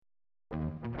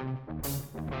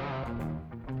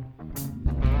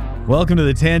Welcome to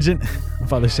The Tangent.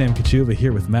 Father Sam Kachuba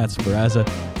here with Matt Sparazza,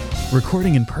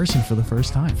 recording in person for the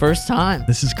first time. First time.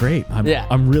 This is great.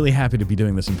 I'm really happy to be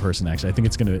doing this in person, actually. I think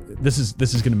this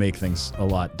is gonna make things a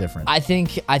lot different. I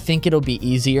think it'll be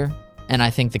easier, and I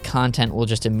think the content will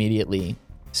just immediately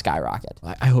skyrocket.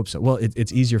 I hope so. Well,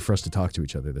 it's easier for us to talk to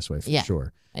each other this way, for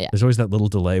sure. Yeah. There's always that little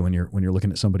delay when you're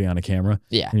looking at somebody on a camera.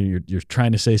 Yeah. And you're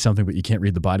trying to say something, but you can't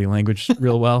read the body language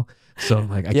real well. So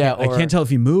like I can't tell if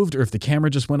he moved or if the camera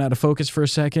just went out of focus for a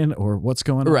second or what's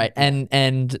going on. Right.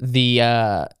 And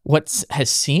the what has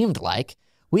seemed like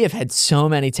we have had so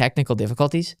many technical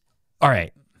difficulties. All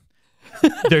right.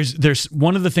 There's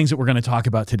one of the things that we're going to talk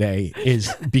about today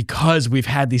is because we've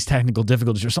had these technical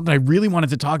difficulties. There's something I really wanted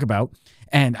to talk about,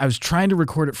 and I was trying to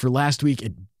record it for last week.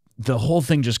 The whole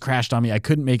thing just crashed on me. I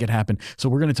couldn't make it happen. So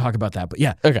we're going to talk about that. But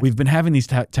yeah, We've been having these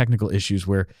technical issues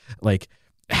where, like,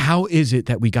 how is it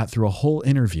that we got through a whole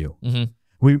interview? Mm-hmm.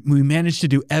 We managed to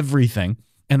do everything,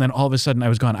 and then all of a sudden I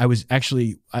was gone. I was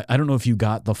actually, I don't know if you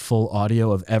got the full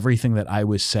audio of everything that I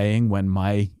was saying when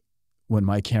my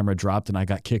camera dropped and I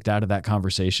got kicked out of that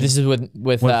conversation. This is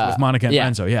with Monica and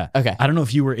Renzo, yeah. Okay. I don't know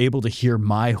if you were able to hear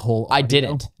my whole audio. I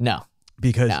didn't, no.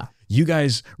 Because you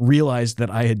guys realized that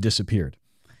I had disappeared.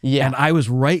 Yeah. And I was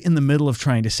right in the middle of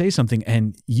trying to say something,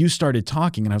 and you started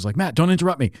talking, and I was like, Matt, don't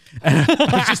interrupt me. And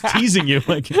I was just teasing you.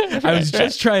 Like, I was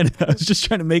just trying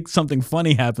to make something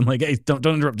funny happen. Like, hey, don't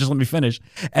interrupt, just let me finish.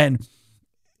 And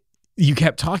you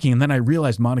kept talking, and then I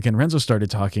realized Monica and Renzo started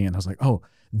talking, and I was like, oh,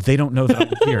 they don't know that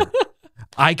I'm here.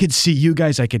 I could see you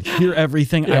guys. I could hear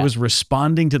everything. Yeah. I was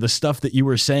responding to the stuff that you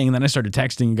were saying, and then I started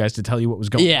texting you guys to tell you what was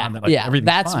going on.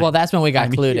 Everything's fine. That's when we got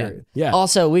clued in. Yeah.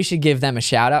 Also, we should give them a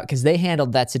shout out because they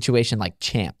handled that situation like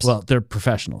champs. Well, they're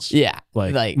professionals. Yeah.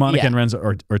 Like Monica and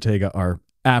Renzo Ortega are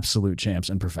absolute champs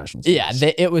and professionals. Yeah,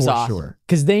 it was awesome. Sure.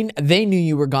 Because they knew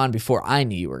you were gone before I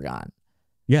knew you were gone.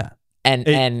 Yeah.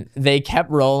 And they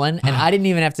kept rolling, and I didn't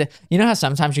even have to. You know how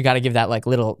sometimes you got to give that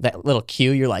little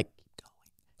cue. You're like,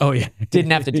 oh yeah.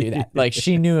 Didn't have to do that. Like,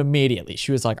 she knew immediately.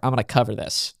 She was like, I'm gonna cover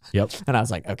this. Yep. And I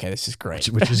was like, okay, this is great.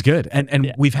 Which is good.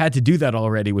 And we've had to do that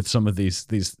already with some of these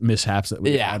mishaps that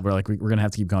we had. We're like, we're gonna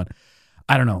have to keep going.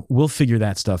 I don't know. We'll figure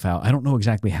that stuff out. I don't know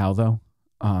exactly how though.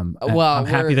 I'm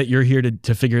happy that you're here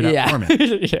to figure it out for me.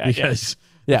 Because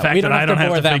the fact that I don't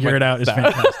have to figure it out is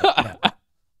fantastic. Yeah.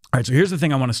 All right, so here's the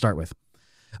thing I want to start with.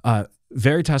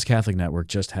 Veritas Catholic Network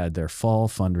just had their fall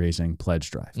fundraising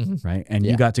pledge drive, right? And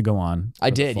you got to go on. I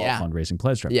did, fall fundraising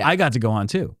pledge drive. Yeah. I got to go on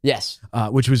too. Yes.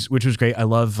 Which was great. I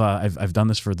love. I've done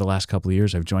this for the last couple of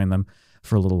years. I've joined them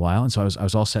for a little while, and so I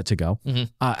was all set to go.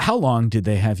 Mm-hmm. How long did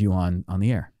they have you on the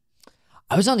air?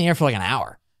 I was on the air for like an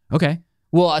hour. Okay.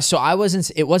 Well, so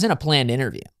it wasn't a planned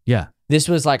interview. Yeah. This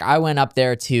was like I went up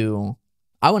there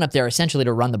essentially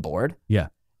to run the board. Yeah.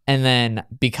 And then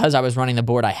because I was running the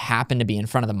board, I happened to be in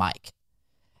front of the mic.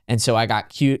 And so I got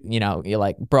cute,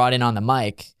 brought in on the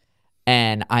mic,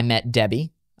 and I met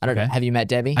Debbie. I don't know. Have you met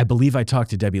Debbie? I believe I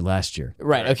talked to Debbie last year.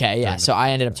 Right. Okay. Yeah. So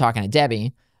I ended up talking to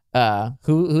Debbie,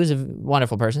 who's a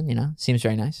wonderful person, seems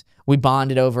very nice. We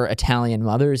bonded over Italian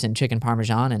mothers and chicken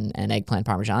parmesan and eggplant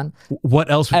parmesan.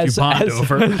 What else would you bond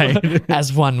over? Right?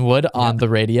 As one would on the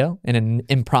radio in an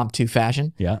impromptu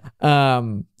fashion. Yeah.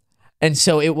 And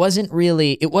so it wasn't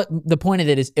really, the point of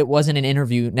it is it wasn't an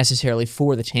interview necessarily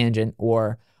for The Tangent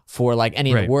or for like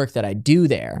any of the work that I do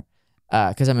there,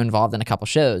 because I'm involved in a couple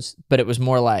shows, but it was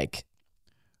more like,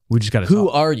 we just got to who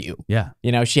are you? Yeah.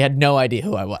 She had no idea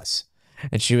who I was.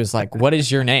 And she was like, what is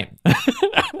your name?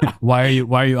 Why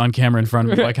are you on camera in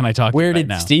front of me? Why can I talk Where to you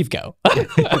did right now? Steve go?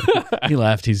 He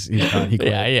left. He's gone. He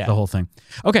quit the whole thing.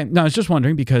 Okay. No, I was just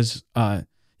wondering because,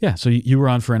 so you were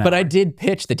on for an hour. But I did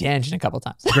pitch The Tangent a couple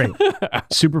times. Great.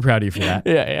 Super proud of you for that.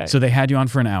 Yeah. So they had you on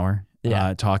for an hour.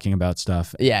 Talking about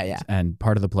stuff. Yeah. And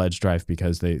part of the pledge drive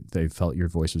because they felt your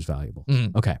voice was valuable.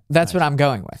 Okay. That's what I'm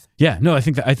going with. Yeah, no, I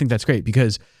think that's great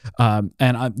because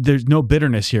there's no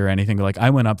bitterness here or anything. Like, I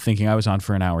went up thinking I was on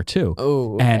for an hour too.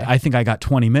 Oh, okay. And I think I got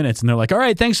 20 minutes and they're like, all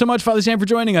right, thanks so much, Father Sam, for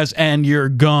joining us. And you're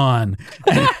gone.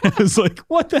 And I was like,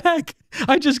 what the heck?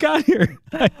 I just got here.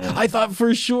 I thought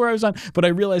for sure I was on, but I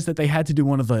realized that they had to do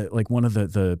one of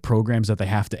the programs that they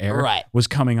have to air was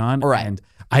coming on. Right. And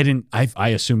I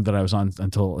assumed that I was on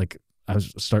until like I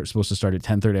was supposed to start at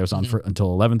 10:30. I was on for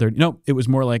until 11:30. No, it was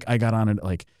more like I got on at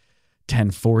like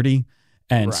 10:40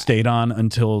 and stayed on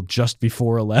until just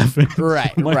before 11.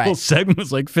 Right. My whole segment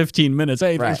was like 15 minutes.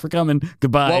 Hey, thanks for coming.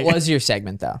 Goodbye. What was your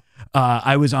segment though?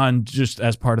 I was on just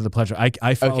as part of the pleasure.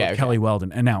 I followed Kelly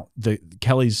Weldon, and now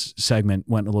Kelly's segment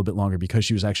went a little bit longer because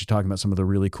she was actually talking about some of the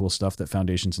really cool stuff that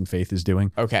Foundations and Faith is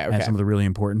doing. Okay. And some of the really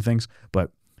important things.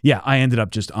 But Yeah, I ended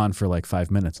up just on for like 5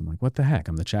 minutes. I'm like, what the heck?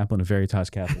 I'm the chaplain of Veritas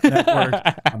Catholic Network.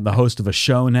 I'm the host of a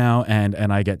show now, and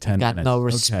I get 10 minutes. Got no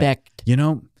respect. Okay. You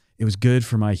know, it was good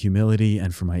for my humility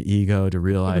and for my ego to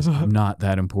realize I'm not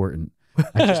that important.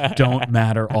 I just don't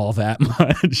matter all that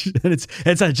much. And it's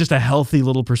just a healthy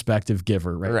little perspective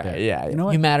giver right there. Yeah. You know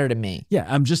what? You matter to me. Yeah,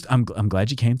 I'm glad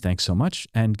you came. Thanks so much,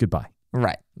 and goodbye.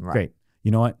 Right. Great.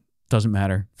 You know what? Doesn't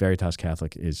matter. Veritas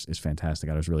Catholic is fantastic.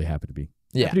 I was really happy to be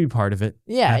happy to be part of it.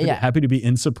 Yeah, happy to be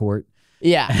in support.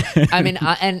 Yeah. I mean,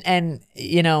 and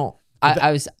you know,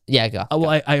 I was go.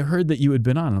 Well, I heard that you had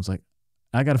been on. And I was like,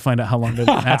 I got to find out how long did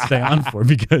Matt stay on for,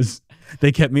 because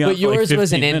they kept me on. But yours for like 15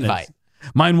 was an minutes. invite.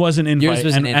 Mine was an invite, Yours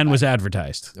was an and invite. was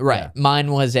advertised. Right. Yeah.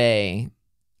 Mine was I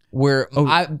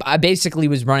basically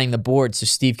was running the board so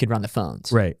Steve could run the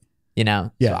phones. Right. You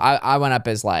know? Yeah. So I went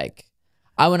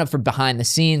up for behind the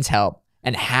scenes help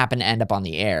and happened to end up on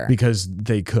the air. Because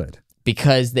they could.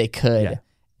 Yeah.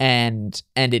 And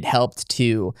it helped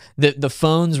to the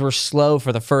phones were slow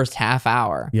for the first half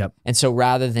hour. Yep. And so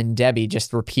rather than Debbie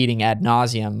just repeating ad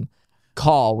nauseum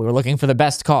call, we were looking for the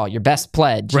best call, your best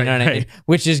pledge, you know what I mean?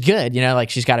 Which is good, you know, like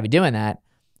she's got to be doing that.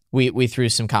 We threw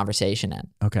some conversation in.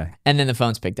 Okay. And then the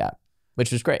phones picked up,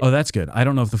 which was great. Oh, that's good. I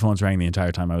don't know if the phones rang the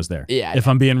entire time I was there. Yeah. If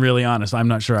I'm being really honest, I'm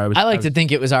not sure I was. I like to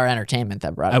think it was our entertainment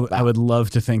that brought it about. I would love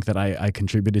to think that I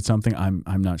contributed something.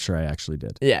 I'm not sure I actually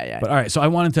did. Yeah. But all right, so I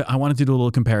wanted to do a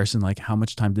little comparison, like how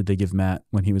much time did they give Matt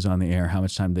when he was on the air? How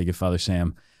much time did they give Father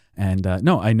Sam? And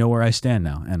no, I know where I stand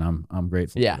now, and I'm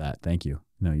grateful for that. Thank you.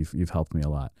 No, you've helped me a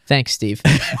lot. Thanks, Steve.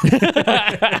 All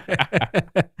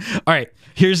right,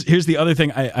 here's the other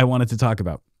thing I wanted to talk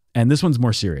about, and this one's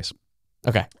more serious.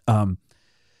 Okay.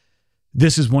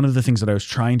 This is one of the things that I was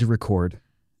trying to record.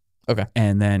 Okay.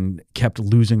 And then kept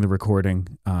losing the recording.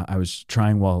 I was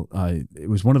trying it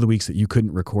was one of the weeks that you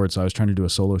couldn't record, so I was trying to do a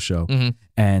solo show. Mm-hmm.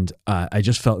 And I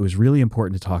just felt it was really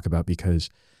important to talk about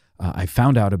because I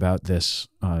found out about this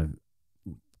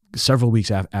several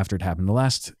weeks after it happened. The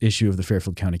last issue of the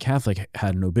Fairfield County Catholic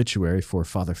had an obituary for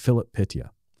Father Philip Pitya.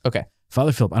 Okay.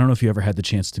 Father Philip, I don't know if you ever had the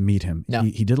chance to meet him. No.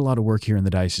 He did a lot of work here in the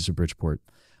Diocese of Bridgeport.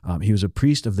 He was a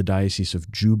priest of the Diocese of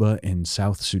Juba in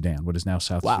South Sudan, what is now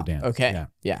South Sudan. Okay.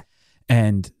 Yeah.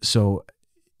 And so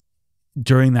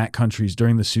during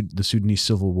the Sudanese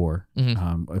Civil War,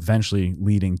 eventually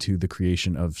leading to the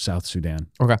creation of South Sudan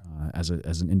as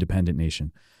an independent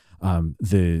nation,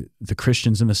 the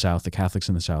Christians in the South, the Catholics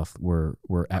in the South, were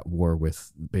at war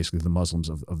with basically the Muslims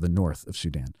of the north of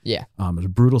Sudan. Yeah. It was a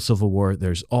brutal civil war.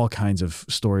 There's all kinds of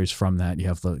stories from that. You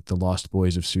have the lost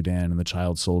boys of Sudan and the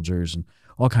child soldiers and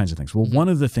all kinds of things. Well, one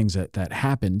of the things that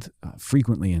happened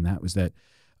frequently in that was that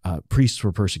priests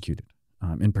were persecuted.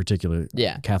 In particular,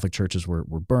 Catholic churches were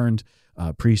burned,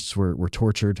 priests were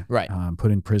tortured,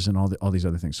 put in prison, all these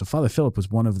other things. So Father Philip was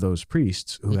one of those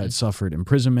priests who had suffered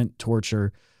imprisonment,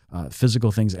 torture,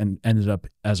 physical things, and ended up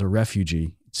as a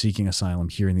refugee seeking asylum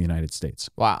here in the United States.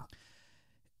 Wow.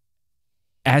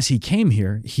 As he came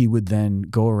here, he would then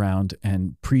go around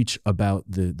and preach about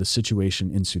the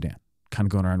situation in Sudan, kind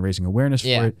of going around raising awareness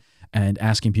for it and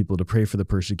asking people to pray for the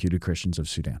persecuted Christians of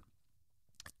Sudan.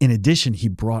 In addition, he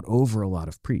brought over a lot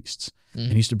of priests.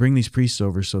 And he used to bring these priests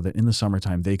over so that in the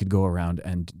summertime, they could go around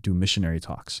and do missionary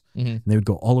talks. And they would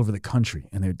go all over the country,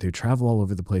 and they would travel all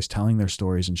over the place, telling their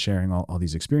stories and sharing all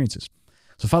these experiences.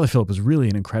 So Father Philip was really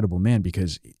an incredible man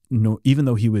because even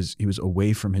though he was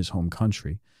away from his home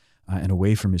country and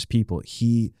away from his people,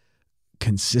 he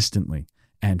consistently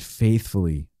and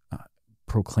faithfully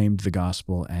proclaimed the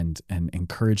gospel and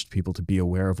encouraged people to be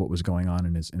aware of what was going on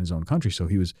in his own country. So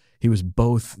he was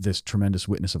both this tremendous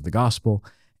witness of the gospel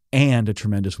and a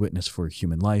tremendous witness for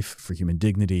human life, for human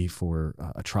dignity, for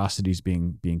atrocities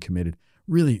being committed.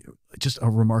 Really, just a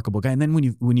remarkable guy. And then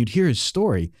when you'd hear his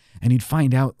story and you'd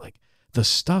find out like the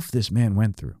stuff this man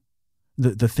went through,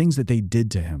 the things that they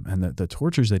did to him, and the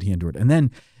tortures that he endured, and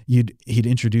then he'd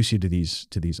introduce you to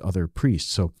these other priests.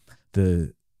 So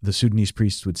the Sudanese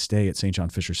priests would stay at St. John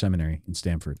Fisher Seminary in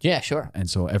Stamford. Yeah, sure. And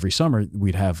so every summer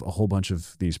we'd have a whole bunch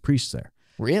of these priests there.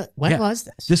 Really? When was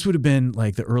this? This would have been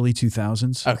like the early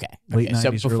 2000s. Okay. Late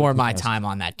 90s. So before my time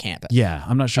on that campus. Yeah.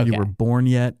 I'm not sure you were born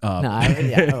yet. No,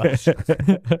 I was.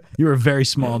 You were a very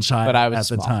small child but I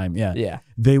was at the time. Yeah. Yeah.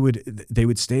 They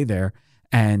would stay there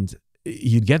and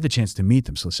you'd get the chance to meet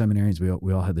them. So seminarians,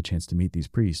 we all had the chance to meet these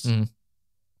priests.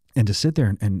 And to sit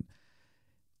there and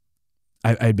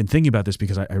I'd been thinking about this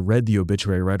because I read the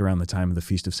obituary right around the time of the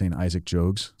Feast of St. Isaac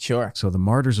Jogues. Sure. So the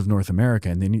martyrs of North America,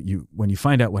 and then when you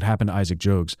find out what happened to Isaac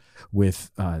Jogues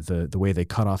with the way they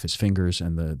cut off his fingers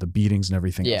and the beatings and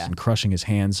everything else and crushing his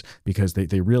hands because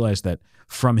they realized that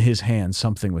from his hands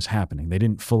something was happening. They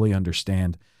didn't fully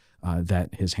understand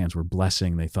that his hands were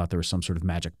blessing. They thought there was some sort of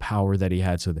magic power that he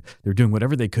had. So they're doing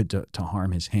whatever they could to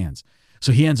harm his hands.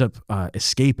 So he ends up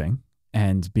escaping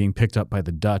and being picked up by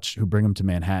the Dutch, who bring him to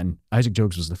Manhattan. Isaac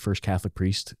Jogues was the first Catholic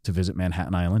priest to visit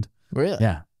Manhattan Island. Really?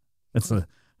 Yeah. That's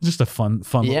just a fun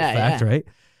little fact, right?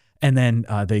 And then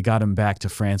they got him back to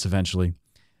France eventually.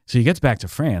 So he gets back to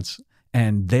France,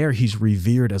 and there he's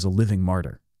revered as a living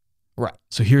martyr. Right.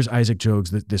 So here's Isaac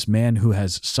Jogues, this man who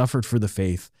has suffered for the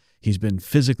faith. He's been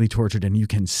physically tortured, and you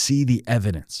can see the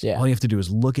evidence. Yeah. All you have to do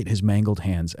is look at his mangled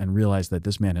hands and realize that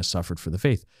this man has suffered for the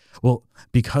faith. Well,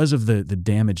 because of the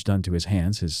damage done to his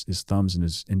hands, his thumbs and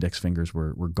his index fingers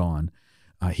were gone,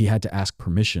 he had to ask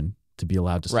permission to be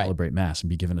allowed to celebrate Mass and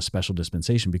be given a special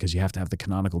dispensation, because you have to have the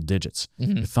canonical digits.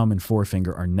 Your thumb and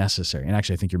forefinger are necessary. And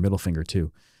actually, I think your middle finger,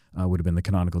 too, would have been the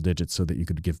canonical digits, so that you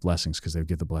could give blessings, because they would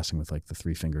give the blessing with like the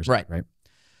 3 fingers. Right.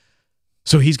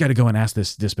 So he's got to go and ask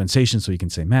this dispensation so he can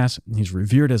say Mass. He's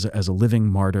revered as a living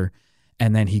martyr,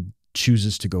 and then he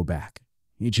chooses to go back.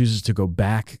 He chooses to go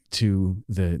back to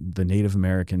the Native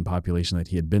American population that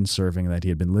he had been serving, that he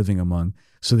had been living among,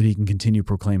 so that he can continue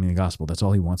proclaiming the gospel. That's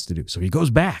all he wants to do. So he goes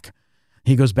back.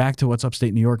 He goes back to what's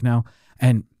upstate New York now,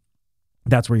 and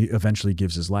that's where he eventually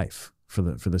gives his life for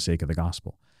the sake of the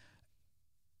gospel.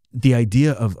 The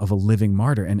idea of a living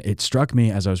martyr, and it struck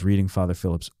me as I was reading Father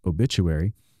Philip's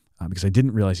obituary, because I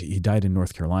didn't realize he died in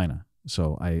North Carolina.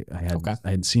 So I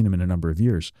hadn't seen him in a number of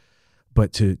years.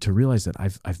 But to realize that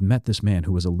I've met this man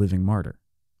who was a living martyr.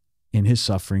 In his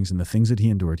sufferings and the things that he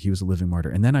endured, he was a living martyr.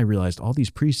 And then I realized all these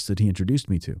priests that he introduced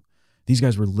me to, these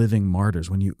guys were living martyrs.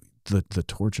 When the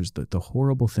tortures, the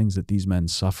horrible things that these men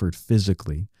suffered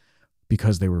physically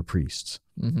because they were priests.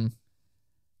 Mm-hmm.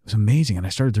 It was amazing. And I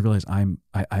started to realize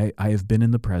I have been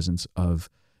in the presence of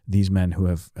these men who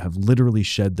have literally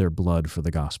shed their blood for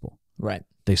the gospel. Right.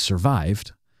 They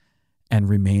survived and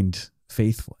remained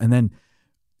faithful. And then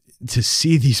to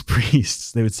see these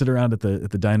priests, they would sit around at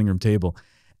the dining room table,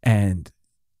 and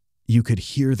you could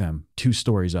hear them 2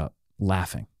 stories up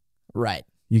laughing. Right.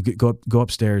 You could go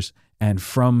upstairs, and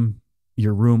from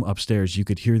your room upstairs, you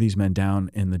could hear these men down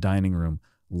in the dining room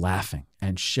laughing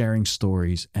and sharing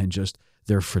stories, and just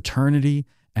their fraternity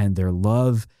and their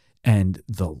love and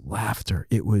the laughter.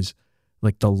 It was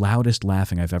like the loudest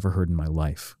laughing I've ever heard in my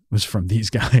life was from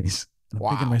these guys. And I'm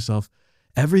thinking to myself,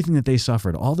 everything that they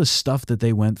suffered, all the stuff that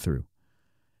they went through,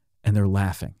 and they're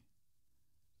laughing.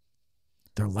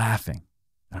 They're laughing.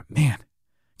 Man,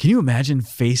 can you imagine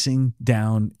facing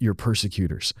down your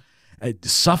persecutors,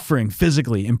 suffering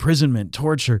physically, imprisonment,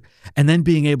 torture, and then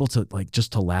being able to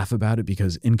just to laugh about it?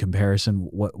 Because in comparison,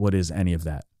 what is any of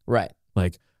that? Right.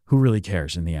 Like, who really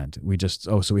cares in the end? We just,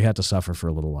 so we had to suffer for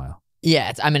a little while. Yeah,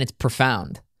 it's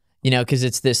profound, because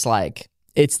it's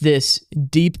this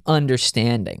deep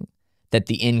understanding that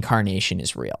the incarnation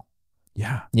is real.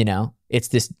 Yeah. It's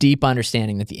this deep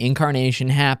understanding that the incarnation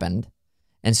happened,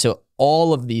 and so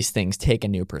all of these things take a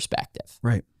new perspective.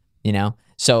 Right.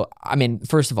 So,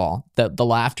 first of all, the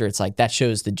laughter, it's like that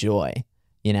shows the joy,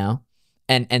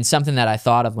 and something that I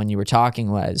thought of when you were talking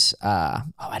was, I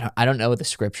don't know the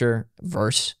scripture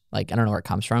verse, I don't know where it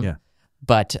comes from. Yeah.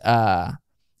 But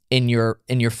in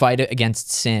your fight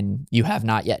against sin, you have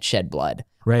not yet shed blood.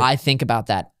 Right. I think about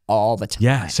that all the time.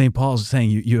 Yeah. St. Paul's saying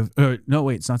you have, no,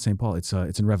 wait, it's not St. Paul. It's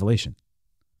in Revelation.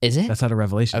 Is it? That's out of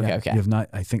Revelation. Okay, yeah. okay. You have not,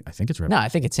 I think it's Revelation. No, I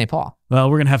think it's St. Paul. Well,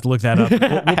 we're going to have to look that up.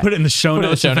 We'll put it in the show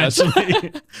notes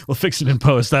eventually. We'll fix it in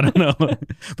post. I don't know.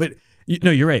 But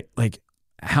you're right.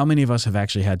 How many of us have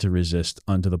actually had to resist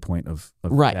unto the point of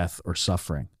right. death or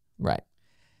suffering? Right.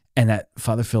 And that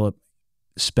Father Philip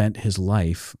spent his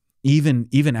life,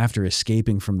 even after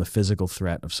escaping from the physical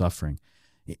threat of suffering,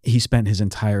 he spent his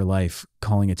entire life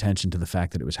calling attention to the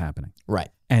fact that it was happening. Right.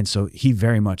 And so he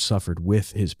very much suffered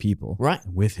with his people, right.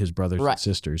 with his brothers right. and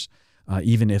sisters,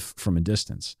 even if from a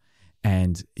distance.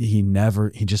 And he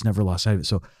just never lost sight of it.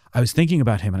 So I was thinking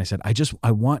about him, and I said,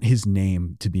 I want his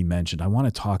name to be mentioned. I want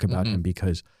to talk about him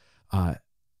because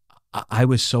I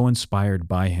was so inspired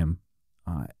by him,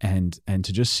 and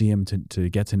to just see him, to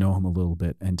get to know him a little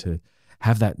bit, and to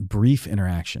have that brief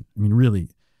interaction. Really,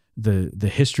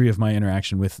 the history of my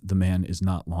interaction with the man is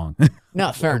not long.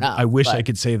 No, fair enough. I wish I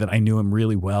could say that I knew him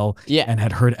really well, yeah. and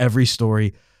had heard every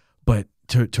story, but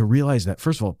to realize that,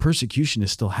 first of all, persecution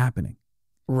is still happening.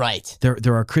 Right.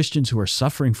 There are Christians who are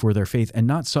suffering for their faith, and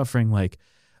not suffering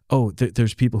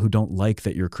there's people who don't like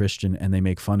that you're Christian and they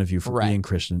make fun of you for right. being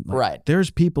Christian. Right. There's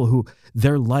people who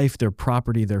their life, their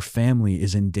property, their family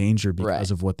is in danger because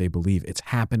right. of what they believe. It's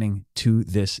happening to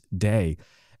this day.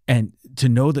 And to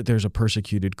know that there's a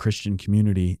persecuted Christian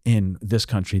community in this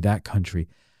country, that country,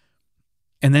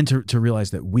 and then to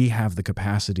realize that we have the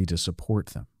capacity to support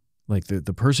them. Like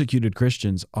the persecuted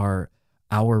Christians are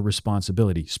our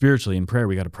responsibility. Spiritually, in prayer,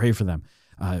 we got to pray for them.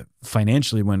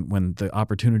 Financially, when the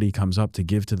opportunity comes up to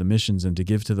give to the missions and to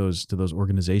give to those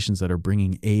organizations that are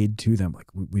bringing aid to them, like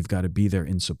we've got to be there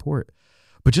in support.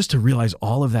 But just to realize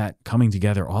all of that coming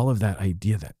together, all of that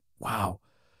idea that, wow,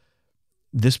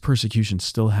 this persecution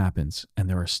still happens and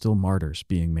there are still martyrs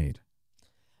being made.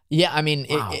 Yeah, I mean,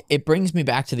 wow. It brings me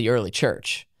back to the early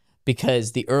church,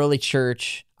 because the early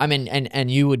church, I mean, and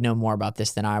you would know more about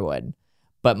this than I would,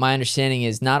 but my understanding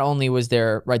is not only was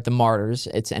there, right, the martyrs,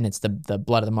 it's the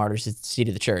blood of the martyrs is the seed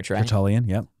of the church, right? Tertullian,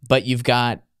 yep. But you've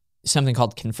got something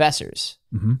called confessors,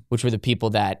 which were the people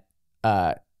that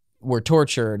were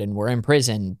tortured and were in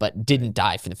prison, but didn't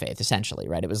die for the faith, essentially,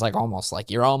 right? It was like almost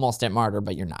like you're almost at martyr,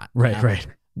 but you're not. Right, right.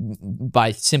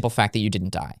 By simple fact that you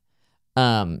didn't die.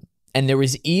 And there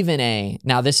was even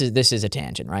now this is a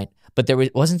tangent, right? But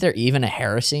wasn't there even a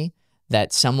heresy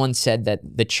that someone said that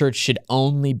the church should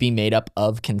only be made up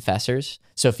of confessors?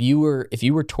 So if you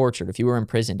were tortured, if you were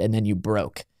imprisoned, and then you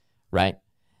broke, right?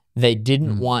 They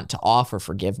didn't want to offer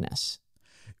forgiveness.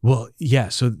 Well, yeah.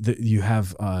 So you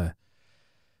have,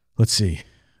 let's see.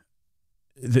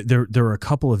 There were a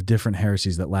couple of different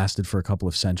heresies that lasted for a couple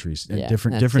of centuries,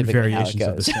 different variations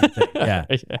of the same thing. Yeah.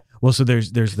 Yeah. Well, so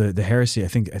there's the heresy. I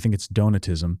think it's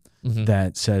Donatism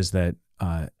that says that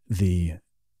the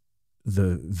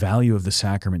value of the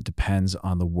sacrament depends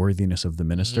on the worthiness of the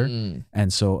minister,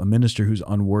 and so a minister who's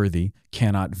unworthy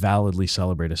cannot validly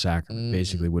celebrate a sacrament.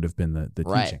 Basically, would have been the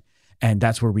teaching, and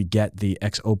that's where we get the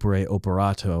ex opere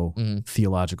operato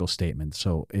theological statement.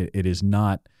 So it is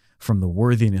not from the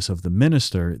worthiness of the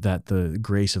minister that the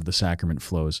grace of the sacrament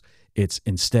flows. It's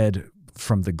instead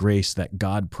from the grace that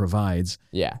God provides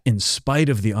in spite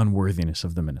of the unworthiness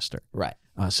of the minister. Right.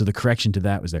 So the correction to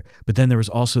that was there. But then there was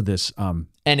also this... and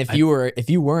if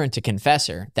you weren't a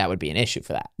confessor, that would be an issue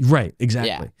for that. Right,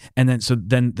 exactly. Yeah. And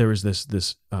then there was this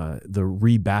the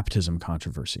rebaptism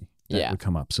controversy that would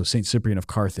come up. So St. Cyprian of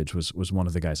Carthage was one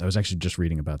of the guys. I was actually just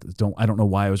reading about this. I don't know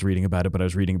why I was reading about it, but I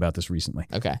was reading about this recently.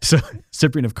 Okay. So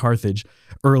Cyprian of Carthage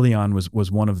early on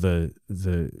was one of the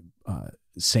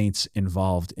saints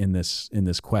involved in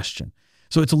this question.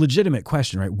 So it's a legitimate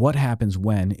question, right? What happens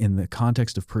when, in the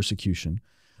context of persecution,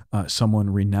 someone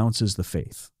renounces the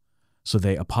faith? So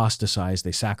they apostatize,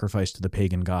 they sacrifice to the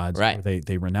pagan gods, right? Or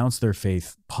they renounce their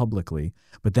faith publicly,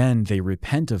 but then they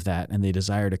repent of that and they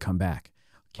desire to come back.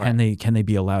 Can they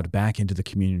be allowed back into the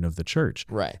communion of the church?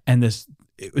 Right. And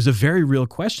it was a very real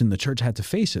question. The church had to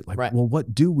face it. Like, well,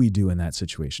 what do we do in that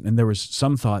situation? And there was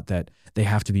some thought that they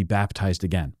have to be baptized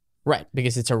again. Right,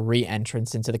 because it's a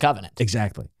re-entrance into the covenant.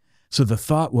 Exactly. So the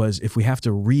thought was, if we have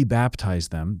to re-baptize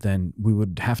them, then we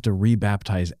would have to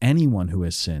re-baptize anyone who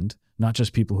has sinned, not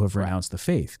just people who have renounced the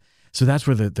faith. So that's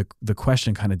where the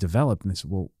question kind of developed. And they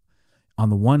said, well, on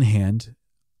the one hand,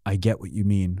 I get what you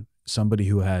mean. Somebody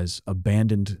who has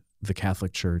abandoned the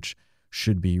Catholic Church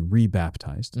should be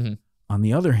re-baptized. On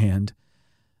the other hand,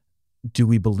 do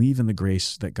we believe in the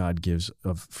grace that God gives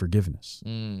of forgiveness?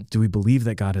 Do we believe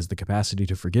that God has the capacity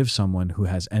to forgive someone who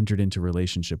has entered into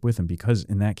relationship with him? Because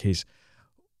in that case,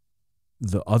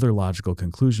 the other logical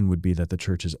conclusion would be that the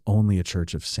church is only a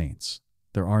church of saints.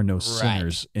 There are no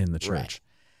sinners in the church. Right.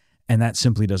 And that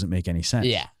simply doesn't make any sense.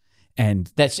 Yeah.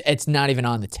 And it's not even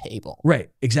on the table. Right,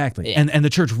 exactly. Yeah. And the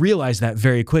church realized that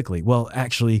very quickly. Well,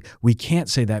 actually, we can't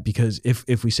say that, because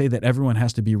if we say that everyone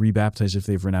has to be rebaptized if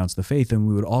they've renounced the faith, then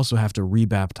we would also have to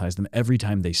rebaptize them every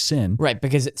time they sin. Right,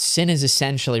 because sin is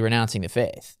essentially renouncing the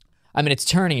faith. I mean, it's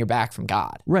turning your back from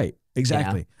God. Right,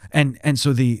 exactly. You know? And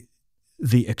so the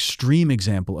extreme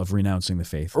example of renouncing the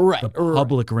faith, the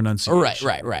public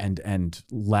renunciation, and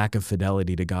lack of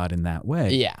fidelity to God in that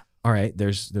way. Yeah. All right,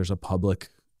 there's a public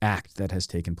act that has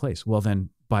taken place. Well, then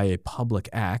by a public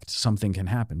act, something can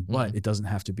happen, but it doesn't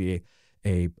have to be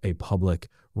a public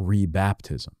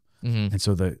rebaptism. And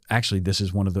so this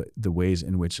is one of the ways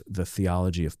in which the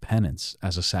theology of penance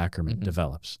as a sacrament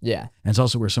develops. Yeah. And it's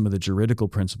also where some of the juridical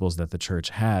principles that the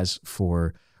church has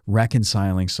for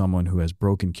reconciling someone who has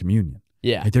broken communion.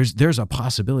 Yeah. Like there's a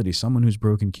possibility someone who's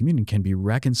broken communion can be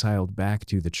reconciled back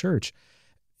to the church.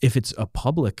 If it's a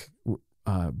public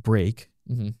break,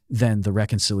 then the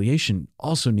reconciliation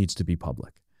also needs to be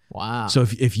public. Wow. So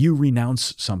if you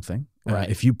renounce something,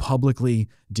 if you publicly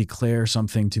declare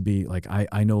something to be like,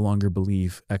 I no longer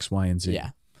believe X, Y, and Z,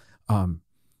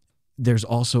 there's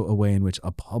also a way in which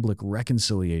a public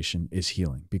reconciliation is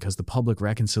healing, because the public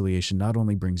reconciliation not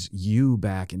only brings you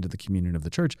back into the communion of the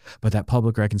church, but that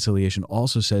public reconciliation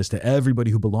also says to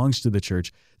everybody who belongs to the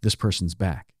church, this person's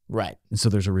back. Right. And so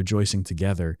there's a rejoicing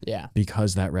together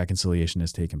because that reconciliation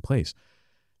has taken place.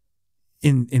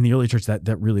 in the early church,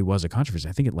 that really was a controversy.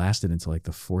 I think it lasted until like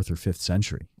the 4th or 5th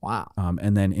century. Wow.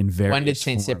 And then in various When did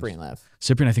St. forms. Cyprian live?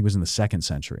 Cyprian, I think, was in the 2nd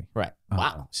century. Right.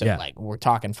 Wow. So yeah. like we're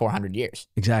talking 400 years.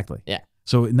 Exactly. Yeah.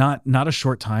 So not a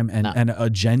short time, and a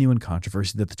genuine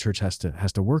controversy that the church has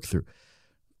to work through.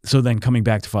 So then coming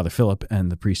back to Father Philip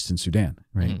and the priests in Sudan,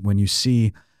 right? Mm-hmm.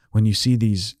 When you see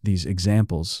these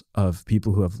examples of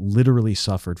people who have literally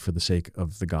suffered for the sake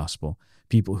of the gospel,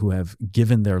 people who have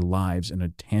given their lives in a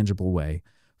tangible way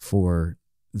for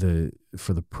the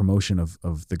promotion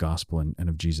of the gospel and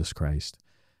of Jesus Christ,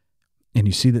 and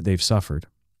you see that they've suffered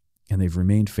and they've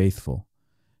remained faithful,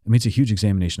 I mean, it's a huge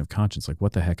examination of conscience. Like,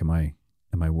 what the heck am I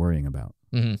worrying about?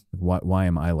 Mm-hmm. Why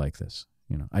am I like this?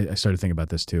 You know, I started thinking about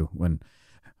this too when,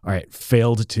 all right,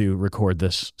 failed to record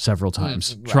this several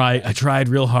times. Right. I tried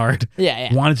real hard.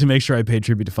 Yeah. Wanted to make sure I paid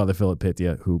tribute to Father Philip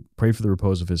Pythia, who prayed for the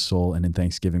repose of his soul and in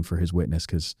thanksgiving for his witness,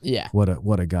 because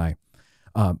what a guy.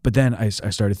 But then I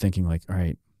started thinking, like, all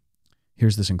right,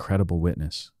 here's this incredible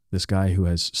witness, this guy who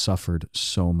has suffered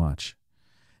so much.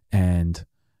 And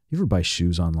you ever buy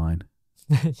shoes online?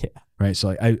 Yeah. Right.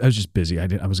 So I was just busy. I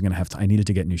needed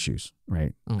to get new shoes.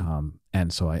 Right.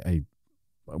 And so I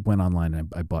went online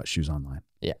and I bought shoes online.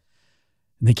 Yeah.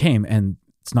 And they came, and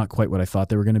it's not quite what I thought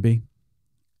they were going to be.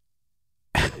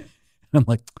 I'm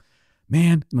like,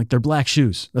 man, they're black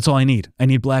shoes. That's all I need. I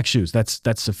need black shoes. That's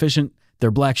sufficient.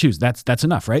 They're black shoes. That's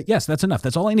enough, right? Yes, that's enough.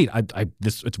 That's all I need.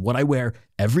 It's what I wear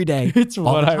every day. It's all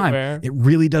what the I time. wear. It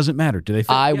really doesn't matter. Do they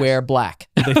fit? I wear black.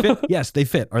 Do they fit? Yes, they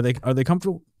fit. Are they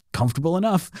comfortable? Comfortable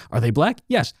enough? Are they black?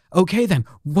 Yes. Okay, then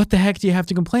what the heck do you have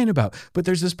to complain about? But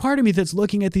there's this part of me that's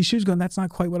looking at these shoes going, that's not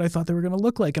quite what I thought they were going to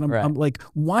look like. And I'm like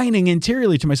whining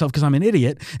interiorly to myself because I'm an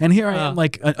idiot. And here I am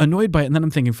like annoyed by it. And then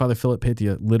I'm thinking Father Philip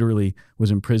Pythia literally was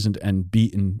imprisoned and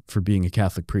beaten for being a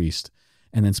Catholic priest,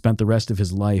 and then spent the rest of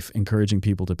his life encouraging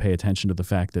people to pay attention to the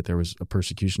fact that there was a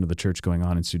persecution of the church going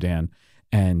on in Sudan,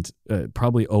 and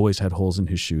probably always had holes in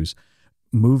his shoes.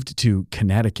 Moved to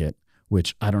Connecticut,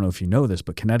 which I don't know if you know this,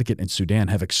 but Connecticut and Sudan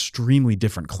have extremely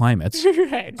different climates.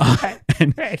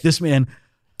 And this man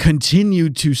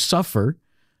continued to suffer,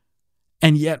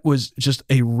 and yet was just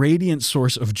a radiant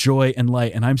source of joy and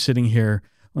light. And I'm sitting here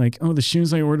like, oh, the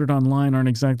shoes I ordered online aren't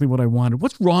exactly what I wanted.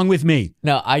 What's wrong with me?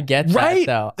 No, I get that, right?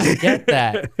 though. I get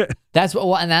that. That's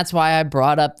why I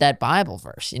brought up that Bible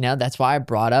verse. You know, that's why I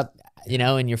brought up, you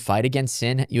know, in your fight against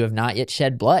sin, you have not yet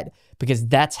shed blood, because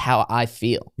that's how I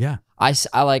feel. Yeah.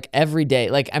 I like every day,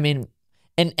 like, I mean,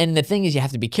 and the thing is, you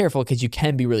have to be careful because you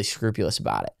can be really scrupulous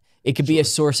about it. It could be a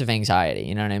source of anxiety,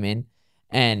 you know what I mean?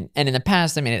 And in the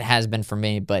past, I mean, it has been for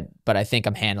me, but I think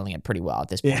I'm handling it pretty well at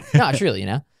this point. No, truly, you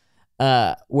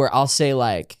know, where I'll say,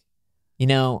 like, you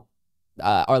know,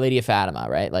 Our Lady of Fatima,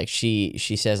 right? Like she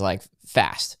says, like,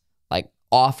 fast, like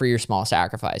offer your small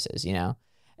sacrifices, you know?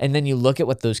 And then you look at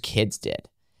what those kids did,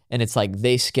 and it's like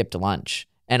they skipped lunch.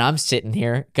 And I'm sitting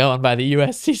here going by the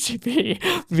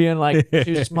USCCP, being like,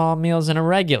 2 small meals and a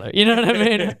regular. You know what I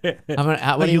mean?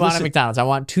 What do you want at McDonald's? I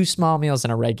want 2 small meals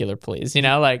and a regular, please. You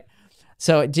know, like,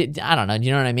 so I don't know. Do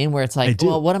you know what I mean? Where it's like,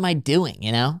 well, what am I doing?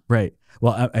 You know? Right.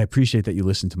 Well, I appreciate that you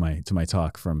listened to my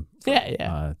talk from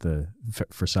the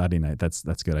Friday night.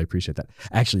 That's good. I appreciate that.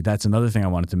 Actually, that's another thing I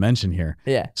wanted to mention here.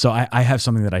 Yeah. So I have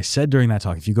something that I said during that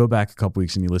talk. If you go back a couple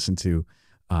weeks and you listen to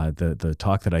the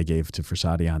talk that I gave to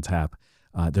Friday on Tap,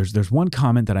 there's one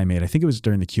comment that I made. I think it was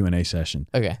during the Q&A session.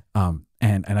 Okay.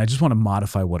 And I just want to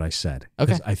modify what I said.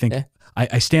 Okay. I think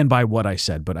I stand by what I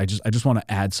said, but I just want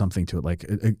to add something to it, like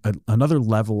another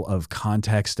level of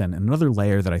context and another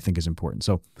layer that I think is important.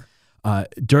 So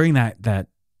during that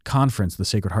conference, the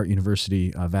Sacred Heart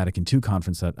University Vatican II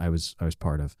conference that I was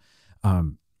part of,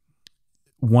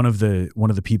 one of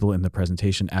the people in the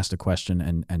presentation asked a question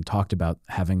and talked about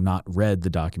having not read the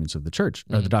documents of the church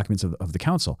or the documents of the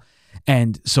council.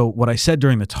 And so what I said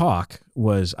during the talk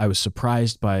was I was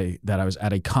surprised by that I was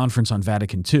at a conference on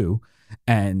Vatican II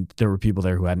and there were people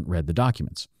there who hadn't read the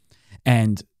documents.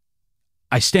 And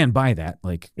I stand by that.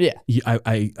 Like,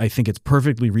 I think it's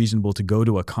perfectly reasonable to go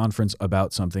to a conference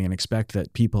about something and expect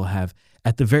that people have,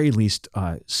 at the very least,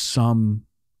 some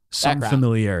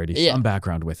familiarity, some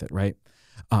background with it, right?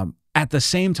 At the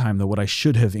same time, though, what I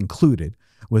should have included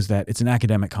was that it's an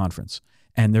academic conference.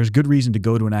 And there's good reason to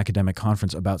go to an academic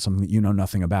conference about something that you know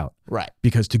nothing about. Right.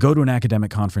 Because to go to an academic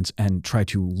conference and try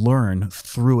to learn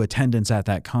through attendance at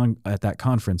that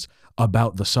conference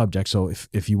about the subject. So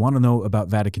if you want to know about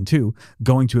Vatican II,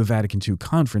 going to a Vatican II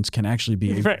conference can actually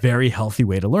be a very healthy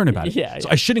way to learn about it. So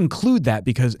I should include that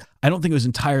because I don't think it was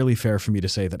entirely fair for me to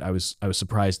say that I was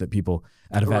surprised that people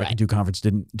at a Vatican II conference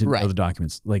didn't know the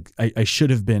documents. Like I should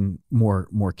have been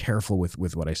more careful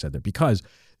with what I said there, because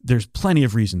there's plenty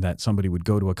of reason that somebody would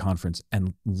go to a conference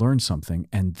and learn something,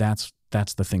 and that's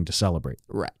the thing to celebrate.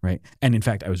 Right. And in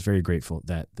fact, I was very grateful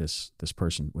that this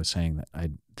person was saying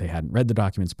that they hadn't read the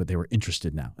documents, but they were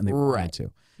interested now, and they wanted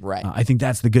to. Right. I think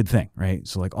that's the good thing, right?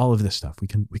 So like all of this stuff, we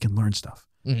can learn stuff.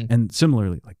 And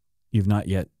similarly, like you've not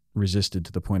yet resisted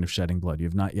to the point of shedding blood.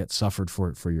 You've not yet suffered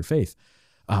for your faith.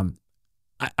 I'm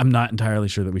not entirely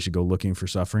sure that we should go looking for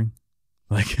suffering.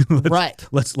 Like,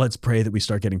 let's pray that we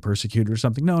start getting persecuted or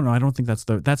something. No, I don't think that's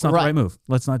not the right move.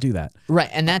 Let's not do that. Right.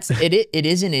 And it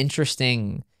is an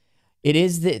interesting,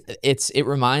 it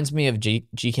reminds me of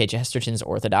G.K. Chesterton's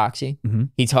orthodoxy.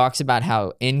 He talks about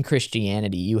how in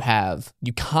Christianity, you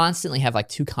constantly have like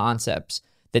two concepts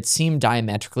that seem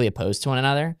diametrically opposed to one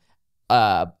another,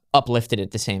 uplifted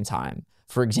at the same time.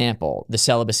 For example, the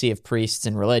celibacy of priests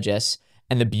and religious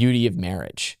and the beauty of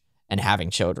marriage and having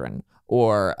children.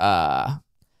 Or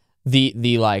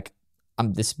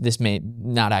this may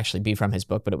not actually be from his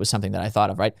book, but it was something that I thought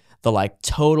of, right? The like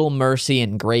total mercy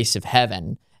and grace of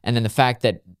heaven, and then the fact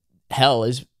that hell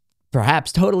is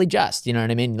perhaps totally just. You know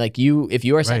what I mean? Like if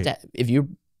you are sent to, if you're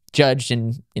judged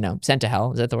and sent to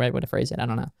hell, is that the right way to phrase it? I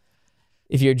don't know.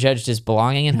 If you're judged as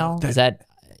belonging in hell, is that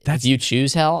if you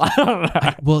choose hell? I don't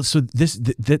know. Well, so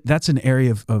that's an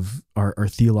area of our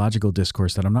theological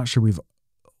discourse that I'm not sure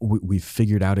we've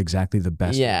figured out exactly the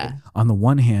best. Yeah. On the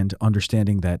one hand,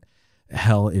 understanding that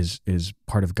hell is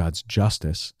part of God's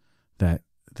justice, that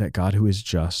God who is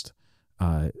just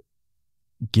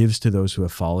gives to those who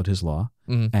have followed his law,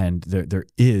 and there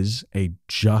is a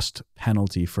just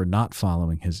penalty for not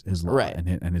following his law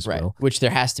and his will. Which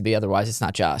there has to be, otherwise it's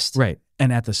not just. Right.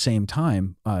 And at the same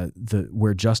time,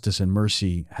 where justice and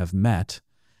mercy have met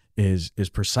is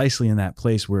precisely in that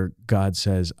place where God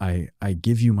says, I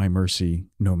give you my mercy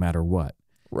no matter what.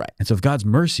 Right. And so if God's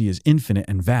mercy is infinite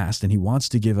and vast, and he wants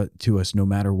to give it to us no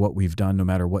matter what we've done, no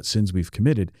matter what sins we've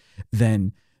committed,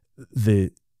 then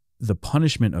the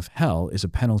punishment of hell is a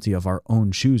penalty of our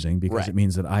own choosing, because it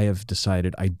means that I have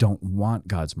decided I don't want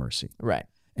God's mercy. Right.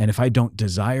 And if I don't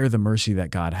desire the mercy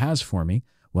that God has for me,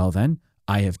 well then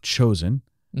I have chosen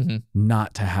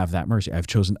not to have that mercy. I've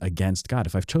chosen against God.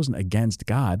 If I've chosen against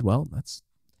God, well, it's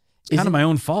kind of my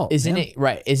own fault. Isn't it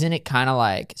right? Isn't it kind of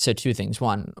like, so two things.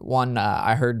 One,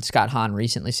 I heard Scott Hahn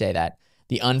recently say that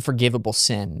the unforgivable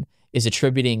sin is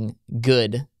attributing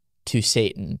good to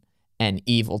Satan and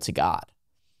evil to God.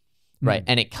 Right.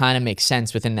 And it kind of makes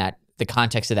sense within the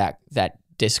context of that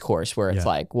discourse where it's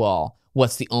like, well,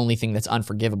 what's the only thing that's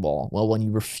unforgivable? Well, when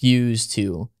you refuse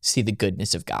to see the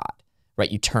goodness of God,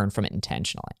 right? You turn from it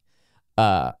intentionally.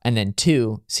 And then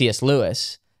two, C.S.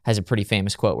 Lewis has a pretty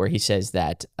famous quote where he says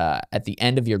that at the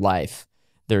end of your life,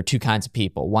 there are two kinds of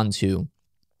people. Ones who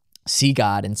see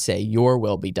God and say, your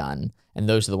will be done, and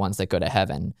those are the ones that go to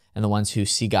heaven. And the ones who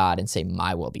see God and say,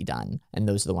 my will be done, and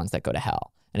those are the ones that go to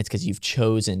hell. And it's because you've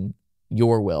chosen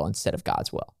your will instead of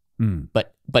God's will.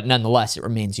 But nonetheless, it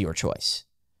remains your choice.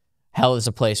 Hell is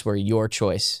a place where your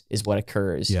choice is what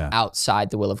occurs outside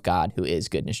the will of God, who is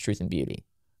goodness, truth, and beauty.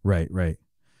 Right.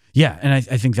 Yeah, and I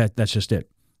think that's just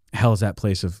it. Hell is that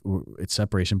place of it's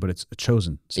separation, but it's a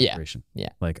chosen separation. Yeah.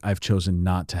 Like I've chosen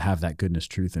not to have that goodness,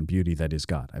 truth, and beauty that is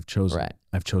God. I've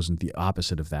chosen the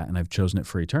opposite of that, and I've chosen it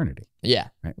for eternity. Yeah.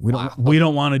 Right. We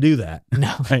don't want to do that.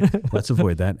 No. Right? Let's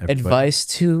avoid that. Everybody. Advice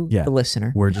to the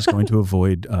listener. We're just going to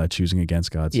avoid choosing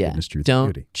against God's goodness, truth, and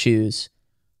beauty. Don't choose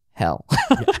hell.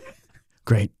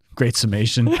 Great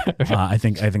summation. I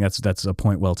think that's a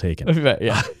point well taken. Right,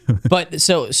 yeah. But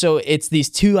so it's these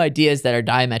two ideas that are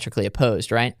diametrically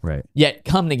opposed, right? Right. Yet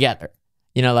come together.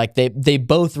 Like they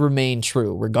both remain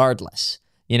true regardless.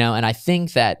 And I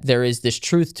think that there is this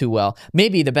truth to, well,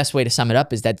 maybe the best way to sum it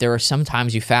up is that there are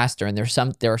sometimes you fast, and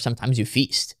there are sometimes you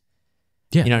feast.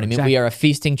 Yeah. You know what I mean? We are a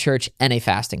feasting church and a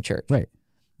fasting church. Right.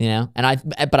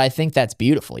 But I think that's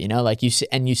beautiful, like you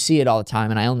see it all the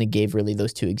time. And I only gave really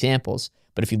those two examples.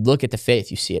 But if you look at the faith,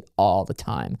 you see it all the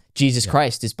time. Jesus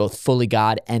Christ is both fully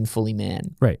God and fully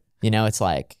man. Right. It's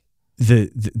like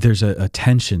there's a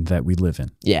tension that we live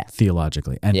in. Yeah.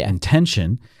 Theologically, and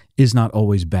tension is not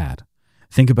always bad.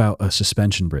 Think about a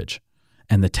suspension bridge,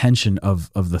 and the tension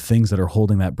of the things that are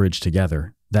holding that bridge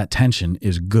together. That tension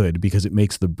is good because it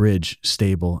makes the bridge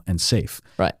stable and safe.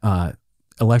 Right.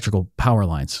 Electrical power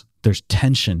lines. There's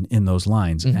tension in those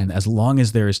lines, and as long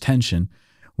as there is tension,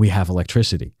 we have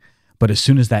electricity. But as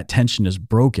soon as that tension is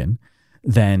broken,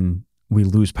 then we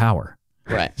lose power.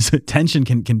 Right. So tension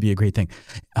can be a great thing.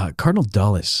 Cardinal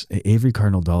Dulles, Avery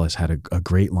Cardinal Dulles had a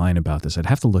great line about this. I'd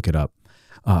have to look it up.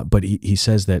 But he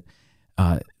says that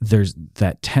there's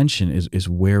that tension is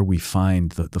where we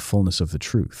find the fullness of the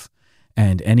truth.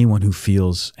 And anyone who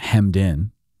feels hemmed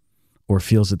in or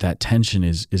feels that tension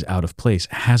is out of place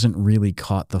hasn't really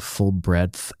caught the full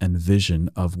breadth and vision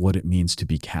of what it means to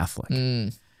be Catholic.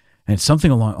 And it's something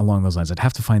along those lines. I'd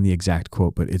have to find the exact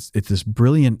quote, but it's this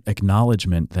brilliant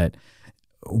acknowledgement that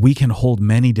we can hold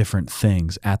many different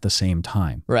things at the same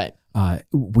time. Right.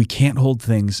 We can't hold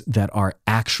things that are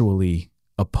actually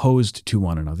opposed to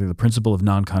one another. The principle of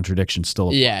non-contradiction still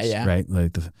applies, right?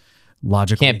 Like the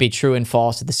logically can't be true and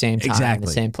false at the same time.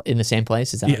 Exactly. in the same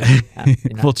place. Is that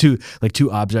well,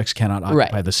 two objects cannot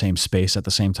occupy the same space at the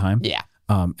same time. Yeah.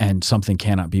 And something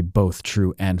cannot be both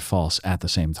true and false at the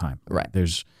same time. Right.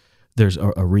 There's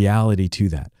a reality to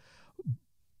that.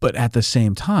 But at the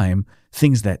same time,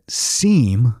 things that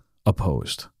seem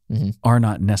opposed are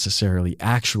not necessarily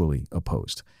actually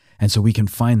opposed. And so we can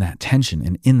find that tension.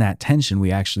 And in that tension,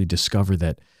 we actually discover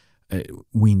that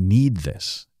we need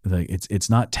this. Like it's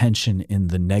not tension in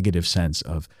the negative sense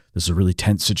of this is a really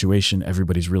tense situation,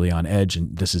 everybody's really on edge,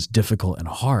 and this is difficult and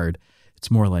hard. It's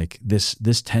more like this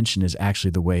tension is actually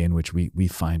the way in which we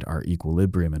find our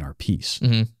equilibrium and our peace.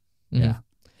 Yeah.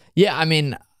 Yeah, I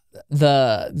mean,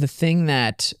 the thing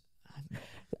that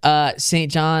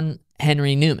St. John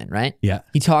Henry Newman, right? Yeah.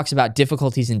 He talks about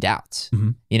difficulties and doubts,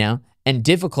 you know? And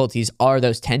difficulties are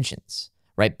those tensions,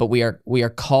 right? But we are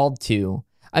called to,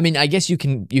 I mean, I guess you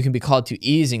can be called to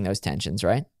easing those tensions,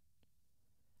 right?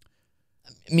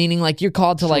 Meaning like you're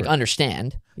called to like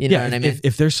understand, you know what I mean?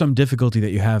 If there's some difficulty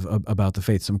that you have about the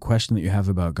faith, some question that you have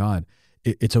about God,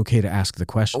 it's okay to ask the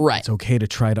question. Right. It's okay to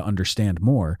try to understand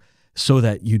more so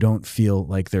that you don't feel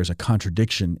like there's a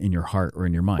contradiction in your heart or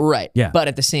in your mind. Right. Yeah. But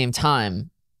at the same time,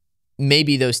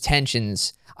 maybe those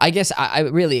tensions, I guess I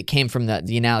really, it came from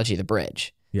the analogy of the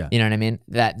bridge. Yeah. You know what I mean?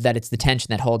 That it's the tension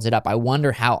that holds it up. I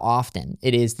wonder how often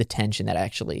it is the tension that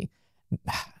actually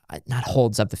not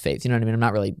holds up the faith. You know what I mean? I'm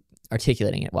not really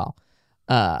articulating it well.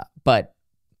 But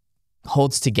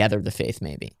holds together the faith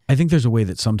maybe. I think there's a way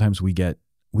that sometimes we get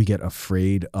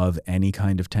afraid of any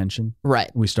kind of tension.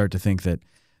 Right. We start to think that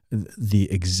the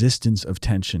existence of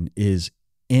tension is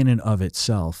in and of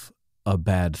itself a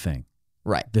bad thing.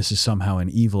 Right. This is somehow an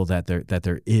evil that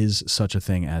there is such a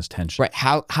thing as tension. Right.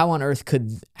 How on earth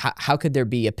how could there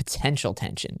be a potential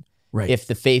tension if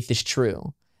the faith is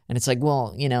true? And it's like,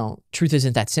 well, you know, truth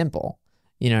isn't that simple.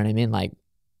 You know what I mean? Like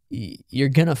you're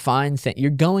going to find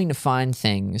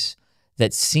things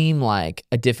that seem like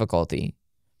a difficulty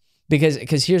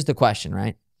because here's the question,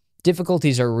 right?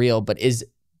 Difficulties are real, but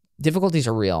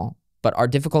are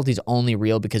difficulties only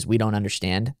real because we don't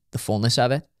understand the fullness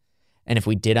of it? And if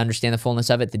we did understand the fullness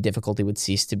of it, the difficulty would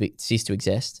cease to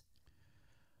exist.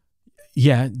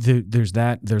 Yeah, there's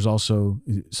that. There's also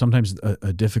sometimes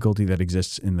a difficulty that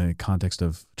exists in the context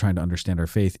of trying to understand our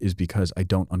faith is because I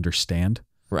don't understand.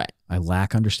 Right. I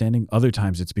lack understanding. Other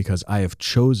times it's because I have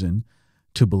chosen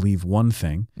to believe one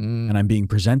thing and I'm being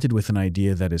presented with an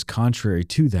idea that is contrary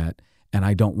to that, and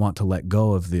I don't want to let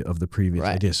go of the previous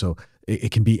idea. So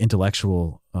it can be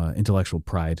intellectual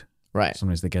pride. Right.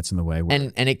 Sometimes that gets in the way.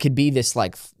 And it could be this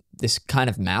kind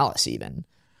of malice even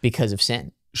because of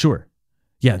sin. Sure.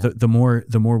 Yeah. The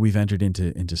more we've entered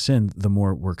into sin, the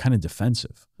more we're kind of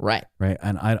defensive. Right. Right.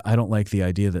 And I don't like the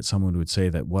idea that someone would say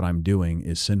that what I'm doing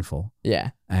is sinful.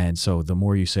 Yeah. And so the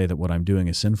more you say that what I'm doing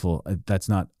is sinful, that's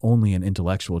not only an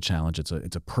intellectual challenge, it's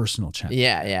a personal challenge.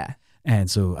 Yeah. Yeah.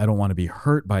 And so I don't want to be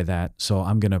hurt by that. So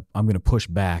I'm gonna push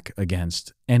back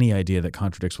against any idea that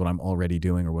contradicts what I'm already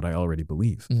doing or what I already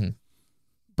believe.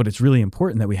 But it's really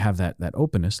important that we have that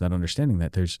openness, that understanding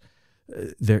that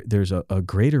there's a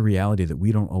greater reality that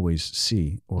we don't always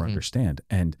see or understand.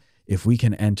 And if we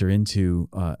can enter into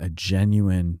a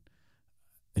genuine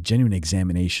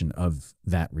examination of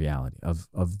that reality,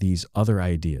 of these other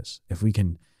ideas, if we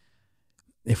can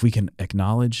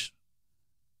acknowledge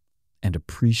and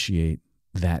appreciate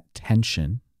that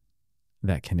tension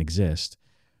that can exist,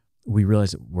 we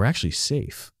realize that we're actually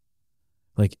safe.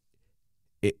 Like,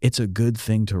 it's a good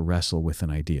thing to wrestle with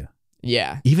an idea.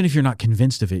 Yeah. Even if you're not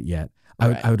convinced of it yet,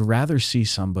 Right. I would rather see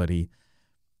somebody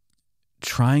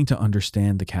trying to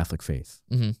understand the Catholic faith,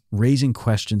 raising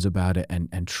questions about it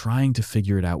and trying to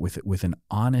figure it out with an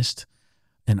honest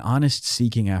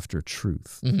seeking after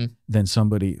truth than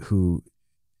somebody who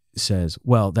says,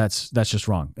 well, that's just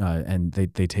wrong. And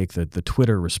they take the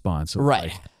Twitter response. Of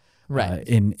right. Like, right.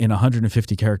 In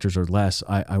 150 characters or less,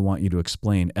 I want you to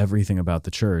explain everything about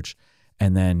the church.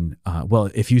 And then, well,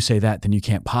 if you say that, then you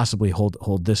can't possibly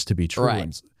hold this to be true. Right.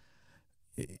 And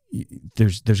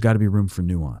there's got to be room for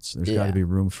nuance. There's got to be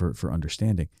room for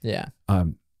understanding. Yeah.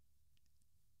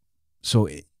 So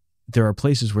there are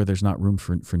places where there's not room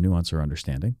for nuance or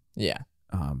understanding. Yeah.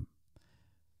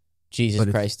 Jesus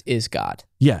Christ is God.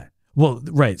 Yeah. Well,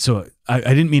 right. So I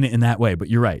didn't mean it in that way, but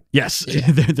you're right. Yes,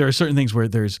 Yeah. there are certain things where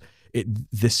this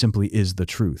simply is the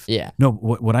truth. Yeah. No,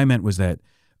 what I meant was that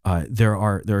there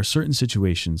are certain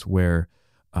situations where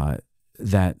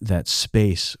that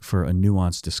space for a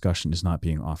nuanced discussion is not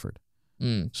being offered.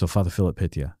 So Father Philip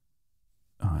Pitya,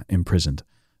 imprisoned,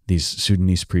 these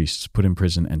Sudanese priests put in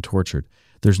prison and tortured.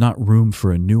 There's not room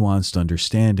for a nuanced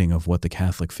understanding of what the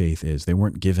Catholic faith is. They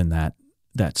weren't given that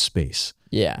space.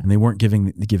 Yeah. And they weren't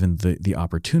given the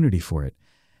opportunity for it.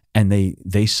 And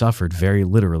they suffered very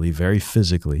literally, very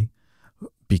physically,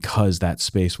 because that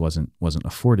space wasn't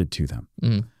afforded to them.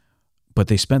 Mm. But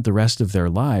they spent the rest of their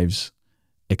lives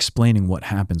explaining what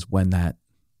happens when that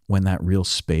real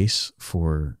space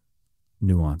for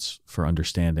nuance, for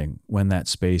understanding, when that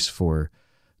space for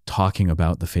talking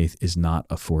about the faith is not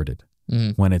afforded,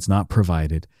 when it's not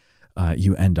provided,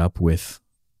 you end up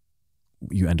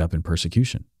in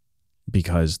persecution,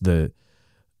 because the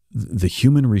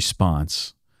human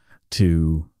response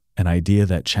to an idea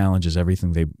that challenges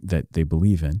everything they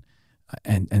believe in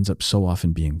and ends up so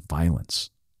often being violence,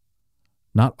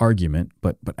 not argument,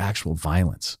 but actual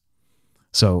violence.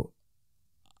 So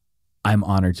I'm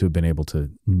honored to have been able to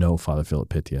know Father Philip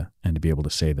Pitya and to be able to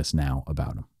say this now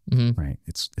about him. Right?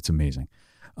 It's amazing.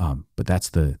 But that's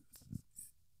the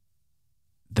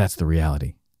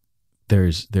reality.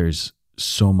 There's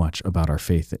so much about our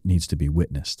faith that needs to be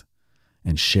witnessed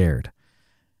and shared.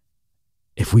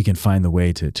 If we can find the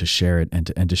way to share it and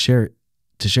to share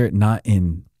it not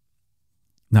in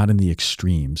the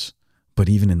extremes, but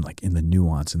even in the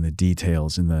nuance, in the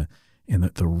details, in the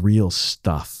real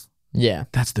stuff. Yeah.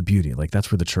 That's the beauty. Like,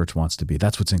 that's where the church wants to be.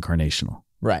 That's what's incarnational.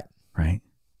 Right. Right?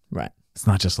 Right. It's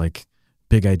not just like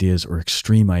big ideas or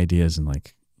extreme ideas, and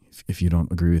like if you don't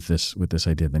agree with this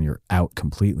idea, then you're out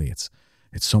completely. It's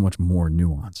so much more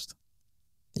nuanced.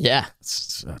 Yeah.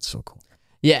 That's so cool.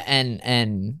 Yeah,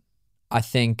 and I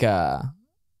think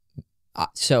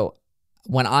so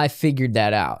when I figured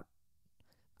that out,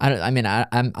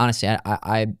 I'm honestly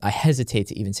I hesitate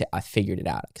to even say I figured it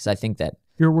out, because I think that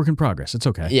you're a work in progress. It's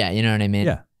okay. Yeah, you know what I mean?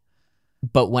 Yeah.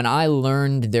 But when I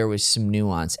learned there was some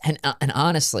nuance, and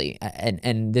honestly,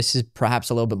 and this is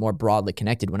perhaps a little bit more broadly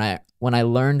connected, when I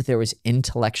learned there was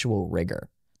intellectual rigor,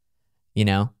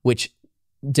 which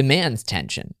demands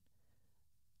tension,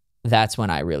 that's when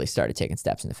I really started taking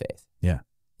steps in the faith. Yeah.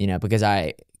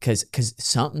 Because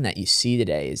something that you see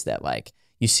today is that, like,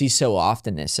 you see so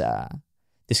often this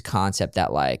concept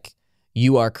that, like,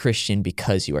 you are Christian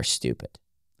because you are stupid.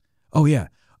 Oh yeah.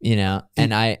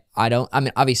 And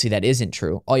obviously that isn't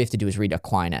true. All you have to do is read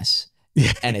Aquinas.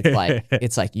 And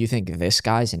it's like, you think this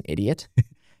guy's an idiot?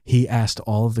 He asked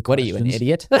all of the questions. What are you, an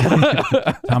idiot?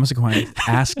 Thomas Aquinas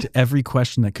asked every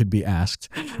question that could be asked,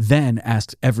 then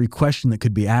asked every question that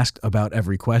could be asked about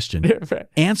every question, Right.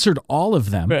 Answered all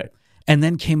of them, Right. And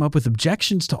then came up with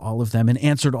objections to all of them and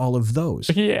answered all of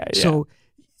those. Yeah. So,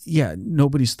 yeah,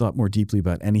 nobody's thought more deeply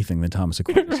about anything than Thomas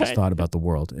Aquinas has thought about the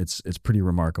world. It's pretty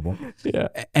remarkable. Yeah.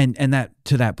 And that,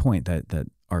 to that point, that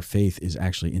our faith is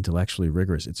actually intellectually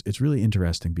rigorous. It's really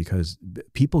interesting, because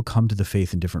people come to the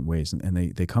faith in different ways, and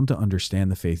they come to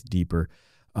understand the faith deeper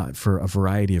for a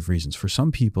variety of reasons. For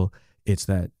some people, it's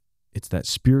that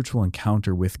spiritual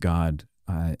encounter with God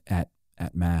at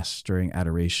Mass, during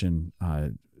adoration,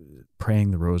 praying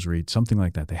the Rosary, something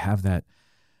like that. They have that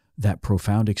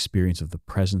profound experience of the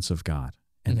presence of God,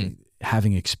 and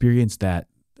having experienced that,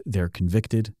 they're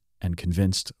convicted and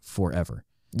convinced forever.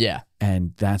 Yeah.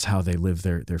 And that's how they live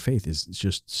their faith, is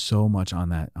just so much on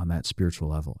that spiritual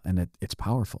level. And it's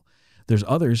powerful. There's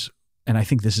others, and I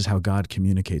think this is how God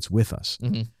communicates with us.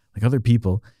 Like, other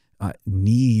people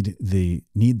need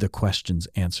the questions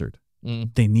answered.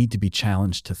 They need to be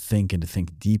challenged to think, and to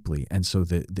think deeply. And so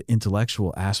the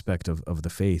intellectual aspect of the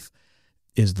faith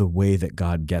is the way that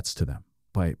God gets to them,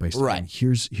 by saying, Right.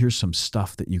 here's some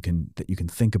stuff that you can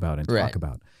think about and Right. talk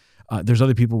about. There's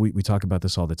other people, we talk about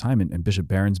this all the time, and Bishop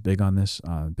Barron's big on this.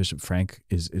 Bishop Frank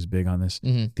is big on this.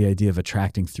 The idea of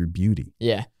attracting through beauty.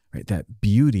 Yeah. Right? That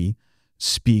beauty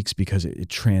speaks because it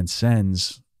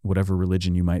transcends whatever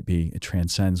religion you might be. It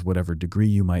transcends whatever degree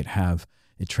you might have.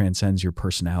 It transcends your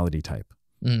personality type.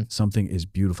 Something is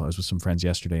beautiful. I was with some friends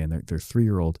yesterday, and their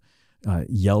 3-year-old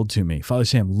yelled to me, "Father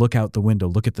Sam, look out the window,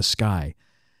 look at the sky."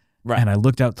 Right. And I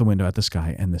looked out the window at the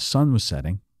sky, and the sun was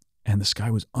setting, and the sky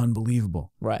was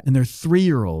unbelievable. Right. And their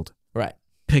 3-year-old Right.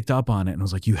 picked up on it and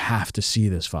was like, "You have to see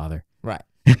this, Father." Right.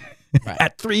 Right.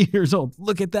 At 3 years old,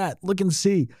 look at that, look and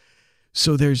see.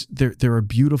 So there are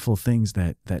beautiful things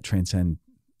that transcend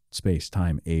space,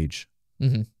 time, age,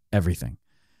 everything.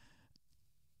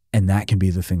 And that can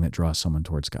be the thing that draws someone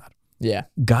towards God. Yeah.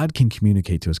 God can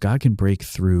communicate to us. God can break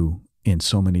through in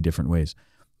so many different ways.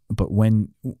 But when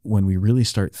we really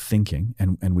start thinking,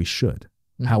 and we should,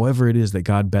 however it is that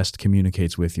God best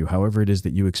communicates with you, however it is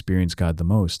that you experience God the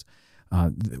most,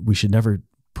 we should never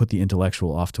put the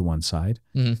intellectual off to one side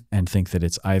and think that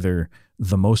it's either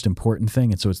the most important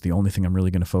thing, and so it's the only thing I'm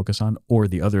really going to focus on, or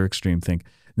the other extreme think,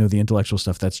 no, the intellectual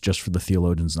stuff, that's just for the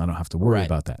theologians and I don't have to worry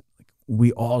about that.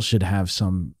 We all should have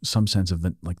some sense of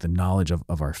the knowledge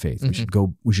of our faith.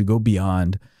 We should go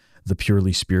beyond the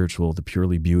purely spiritual, the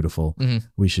purely beautiful.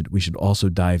 We should also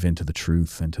dive into the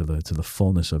truth and to the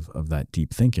fullness of that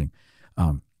deep thinking.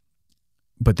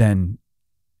 But then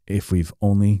if we've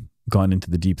only gone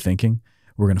into the deep thinking,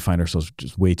 we're going to find ourselves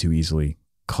just way too easily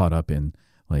caught up in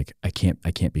like, I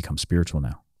can't become spiritual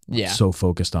now. Yeah. I'm so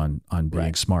focused on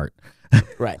being smart.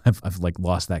 Right. I've like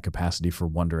lost that capacity for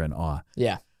wonder and awe.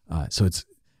 Yeah. So it's,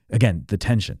 again, the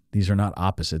tension. These are not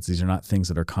opposites. These are not things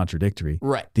that are contradictory.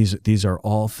 Right. These are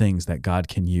all things that God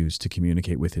can use to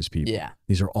communicate with his people. Yeah.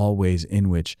 These are all ways in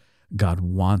which God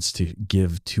wants to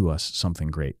give to us something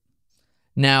great.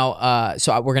 Now,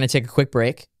 so we're going to take a quick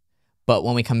break, but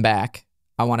when we come back,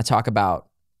 I want to talk about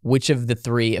which of the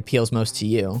three appeals most to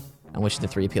you and which of the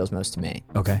three appeals most to me.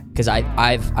 Okay. Because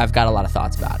I've got a lot of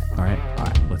thoughts about it. All right.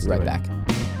 Let's be right back.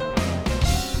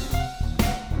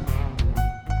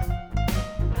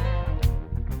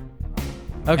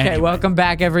 Okay, Anyway. Welcome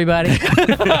back, everybody.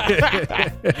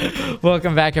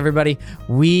 Welcome back, everybody.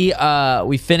 We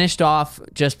finished off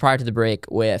just prior to the break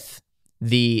with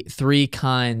the three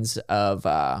kinds of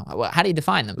how do you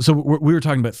define them? So we were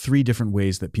talking about three different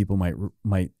ways that people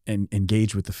might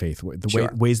engage with the faith.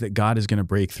 Ways that God is going to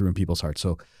break through in people's hearts.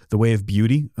 So the way of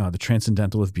beauty, the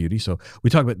transcendental of beauty. So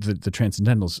we talk about the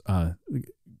transcendentals,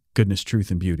 goodness, truth,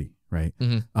 and beauty. Right.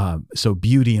 So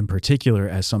beauty in particular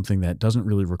as something that doesn't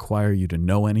really require you to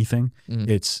know anything.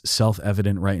 It's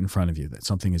self-evident right in front of you that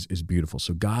something is beautiful.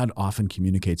 So God often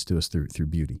communicates to us through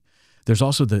beauty. There's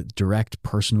also the direct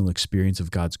personal experience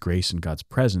of God's grace and God's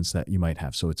presence that you might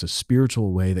have. So it's a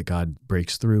spiritual way that God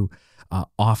breaks through,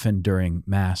 often during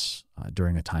Mass,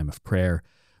 during a time of prayer,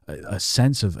 a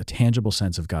tangible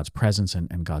sense of God's presence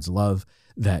and God's love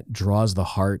that draws the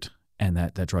heart and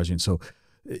that draws you in. So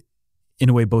in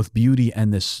a way, both beauty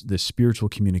and this spiritual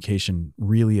communication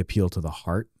really appeal to the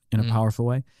heart in a powerful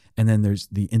way. And then there's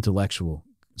the intellectual,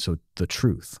 so the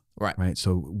truth. Right.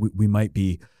 So we might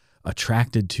be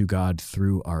attracted to God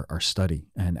through our study.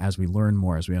 And as we learn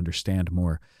more, as we understand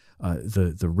more,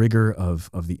 the rigor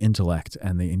of the intellect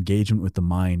and the engagement with the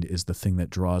mind is the thing that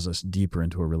draws us deeper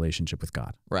into a relationship with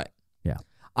God. Right. Yeah.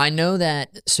 I know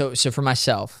that. So for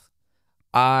myself,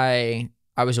 I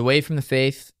was away from the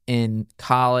faith in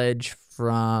college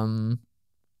from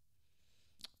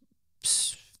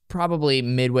probably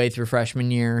midway through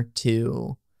freshman year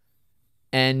to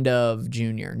end of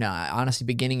junior. No, honestly,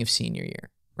 beginning of senior year.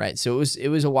 Right. So it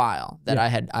was a while that I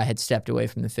had stepped away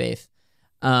from the faith.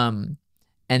 And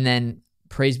then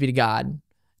praise be to God,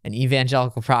 an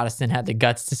evangelical Protestant had the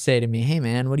guts to say to me, "Hey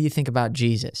man, what do you think about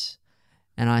Jesus?"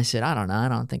 And I said, "I don't know. I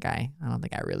don't think I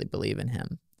really believe in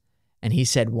him." And he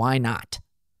said, "Why not?"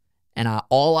 And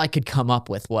all I could come up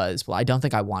with was, "Well, I don't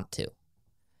think I want to."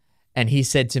 And he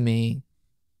said to me,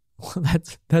 "Well,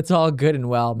 that's all good and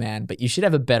well, man, but you should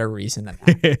have a better reason than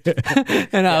that."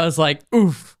 And I was like,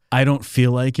 oof. I don't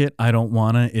feel like it. I don't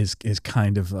wanna is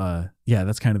kind of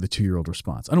that's kind of the 2-year-old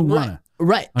response. I don't wanna.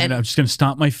 Right. I'm just gonna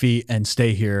stomp my feet and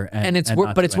stay here. And it's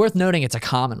worth noting it's a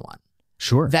common one.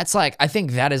 Sure. That's like, I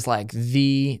think that is like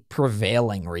the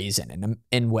prevailing reason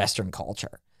in Western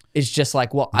culture. It's just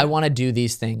like, well, I want to do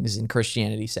these things, and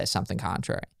Christianity says something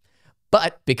contrary.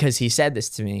 But because he said this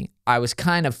to me, I was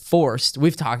kind of forced.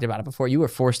 We've talked about it before. You were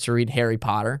forced to read Harry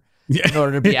Potter in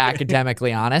order to be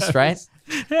academically honest, right?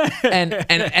 And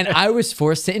I was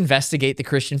forced to investigate the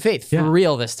Christian faith for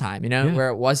real this time, where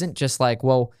it wasn't just like,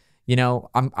 well,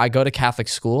 I go to Catholic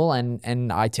school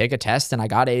and I take a test and I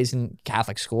got A's in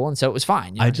Catholic school, and so it was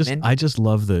fine. I just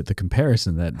love the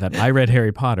comparison that I read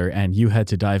Harry Potter and you had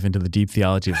to dive into the deep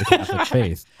theology of the Catholic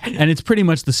faith, and it's pretty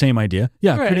much the same idea.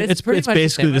 Yeah, right, it's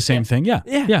basically the same thing.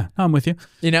 Yeah, I'm with you.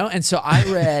 And so I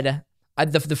read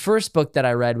the first book that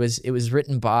I read was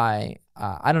written by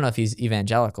I don't know if he's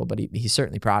evangelical, but he's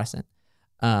certainly Protestant.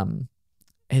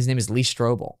 His name is Lee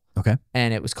Strobel. Okay,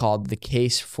 and it was called The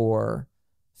Case for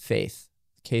Faith,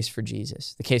 The Case for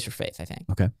Jesus, The Case for Faith, I think.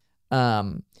 Okay.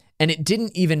 And it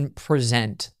didn't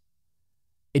present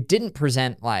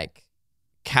like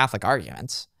Catholic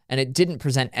arguments, and it didn't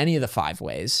present any of the 5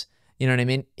 ways. You know what I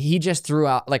mean? He just threw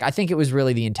out, like, I think it was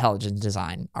really the intelligent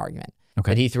design argument.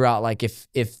 Okay. That he threw out, like, if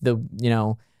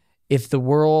if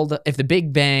the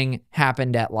Big Bang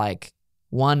happened at like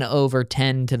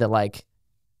 1/10 to the like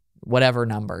whatever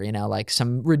number, you know, like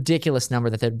some ridiculous number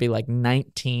that there'd be like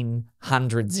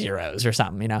 1900 zeros or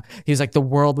something, you know, he was like, the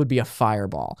world would be a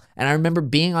fireball. And I remember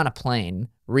being on a plane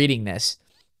reading this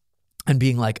and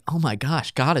being like, oh my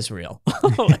gosh, God is real.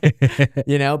 Like,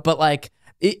 you know, but like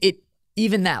it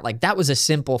even that, like that was a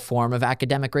simple form of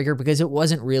academic rigor because it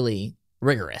wasn't really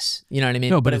rigorous. You know what I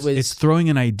mean? No, but it's throwing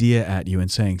an idea at you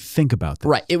and saying, think about this.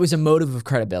 Right. It was a motive of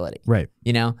credibility. Right.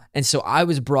 You know? And so I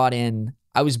was brought in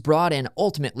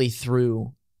ultimately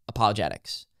through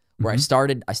apologetics, where I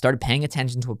started paying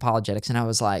attention to apologetics, and I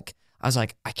was like,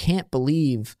 I can't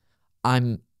believe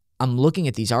I'm looking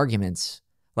at these arguments,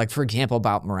 like for example,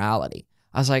 about morality.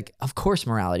 I was like, of course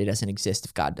morality doesn't exist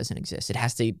if God doesn't exist. It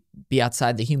has to be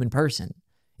outside the human person.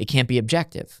 It can't be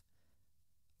objective.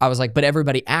 I was like, but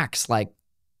everybody acts like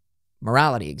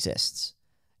morality exists.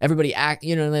 Everybody act,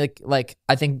 you know, like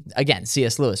I think, again,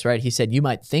 C.S. Lewis, right? He said, you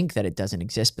might think that it doesn't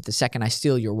exist, but the second I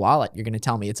steal your wallet, you're going to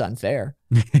tell me it's unfair.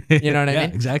 You know what I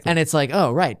mean? Exactly. And it's like,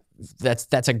 oh, right.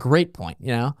 That's a great point,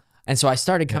 you know? And so I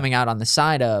started coming out on the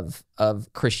side of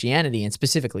Christianity and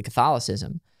specifically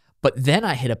Catholicism. But then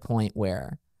I hit a point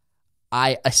where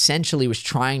I essentially was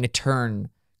trying to turn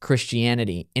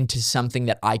Christianity into something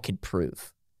that I could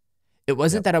prove. It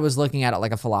wasn't that I was looking at it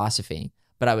like a philosophy,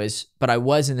 but I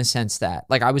was in the sense that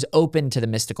like I was open to the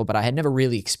mystical, but I had never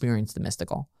really experienced the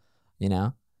mystical, you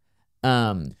know?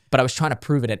 But I was trying to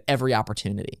prove it at every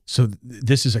opportunity. So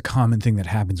this is a common thing that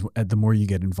happens the more you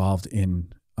get involved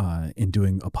in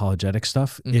doing apologetic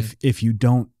stuff. If you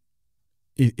don't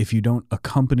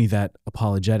accompany that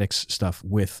apologetics stuff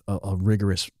with a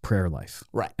rigorous prayer life,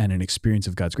 right, and an experience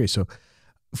of God's grace. So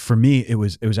for me, it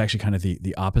was actually kind of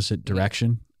the opposite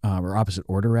direction, or opposite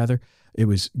order rather. It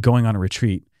was going on a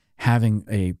retreat, having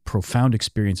a profound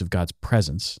experience of God's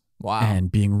presence,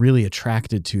 and being really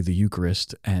attracted to the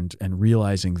Eucharist, and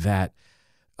realizing that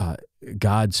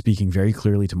God speaking very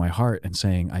clearly to my heart and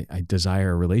saying, I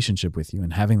desire a relationship with you,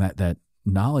 and having that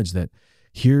knowledge that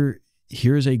here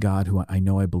is a God who I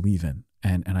know I believe in,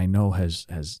 and I know has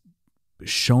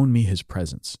shown me his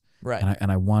presence. Right.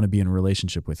 And I want to be in a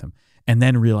relationship with him. And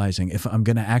then realizing if I'm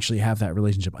going to actually have that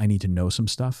relationship, I need to know some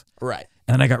stuff. Right.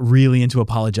 And then I got really into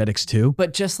apologetics too.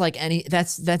 But just like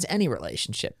that's any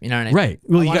relationship, you know what I mean? Right.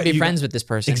 Well, I want to be friends with this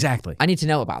person. Exactly. I need to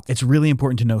know about them. It's really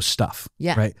important to know stuff.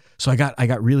 Yeah. Right. So I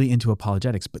got really into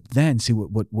apologetics. But then see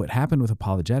what happened with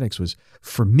apologetics was,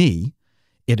 for me,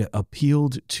 it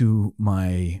appealed to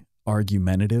my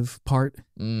argumentative part.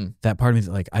 That part of me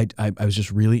that like I was just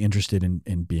really interested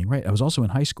in being right. I was also in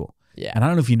high school. Yeah. And I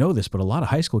don't know if you know this, but a lot of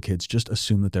high school kids just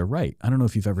assume that they're right. I don't know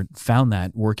if you've ever found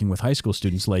that working with high school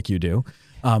students like you do.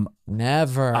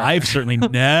 Never. I've certainly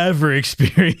never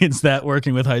experienced that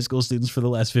working with high school students for the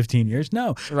last 15 years.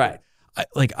 No. Right.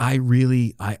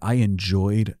 I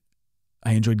enjoyed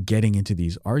getting into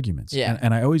these arguments. Yeah.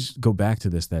 And I always go back to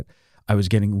this, that I was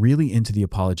getting really into the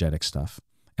apologetic stuff.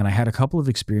 And I had a couple of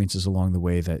experiences along the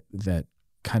way that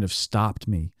kind of stopped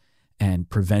me and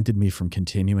prevented me from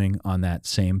continuing on that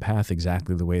same path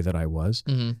exactly the way that I was.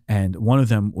 Mm-hmm. And one of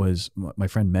them was my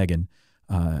friend Megan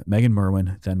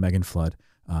Merwin, then Megan Flood.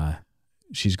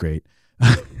 She's great.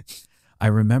 I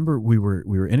remember we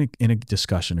were in a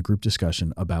discussion, a group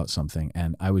discussion about something,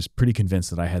 and I was pretty convinced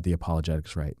that I had the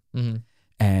apologetics right. Mm-hmm.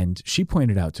 And she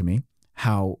pointed out to me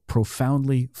how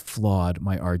profoundly flawed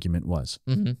my argument was.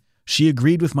 Mm-hmm. She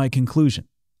agreed with my conclusion.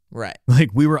 Right.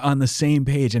 Like we were on the same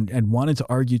page and wanted to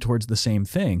argue towards the same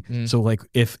thing. Mm. So like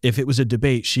if it was a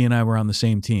debate, she and I were on the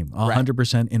same team,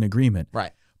 100% in agreement.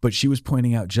 Right. But she was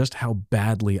pointing out just how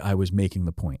badly I was making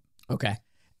the point. Okay.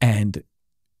 And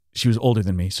she was older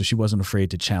than me, so she wasn't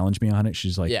afraid to challenge me on it.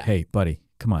 She's like, hey, buddy,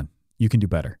 come on, you can do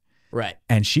better. Right.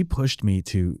 And she pushed me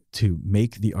to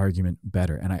make the argument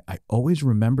better. And I always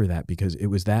remember that because it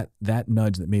was that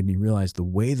nudge that made me realize the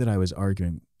way that I was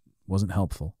arguing wasn't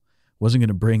helpful. Wasn't going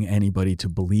to bring anybody to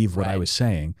believe what I was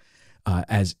saying,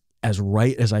 as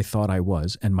right as I thought I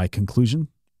was, and my conclusion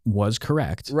was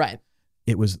correct. Right.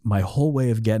 It was my whole way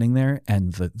of getting there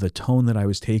and the tone that I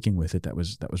was taking with it that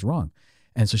was wrong.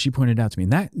 And so she pointed out to me,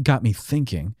 and that got me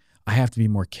thinking, I have to be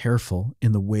more careful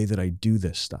in the way that I do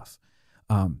this stuff.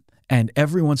 And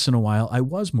every once in a while, I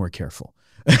was more careful.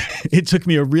 It took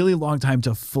me a really long time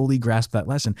to fully grasp that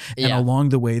lesson. And along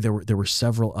the way, there were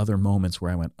several other moments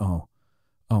where I went,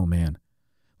 oh man,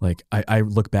 like I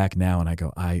look back now and I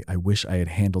go, I wish I had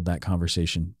handled that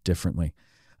conversation differently.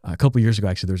 A couple of years ago,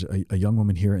 actually, there's a young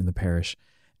woman here in the parish,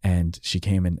 and she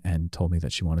came in and told me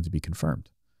that she wanted to be confirmed.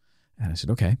 And I said,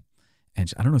 okay.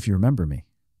 And I don't know if you remember me.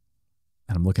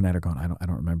 And I'm looking at her going, I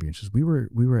don't remember you. And she says, we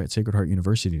were at Sacred Heart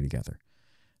University together.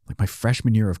 Like my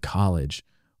freshman year of college.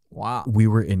 Wow. We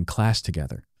were in class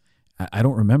together. I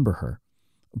don't remember her,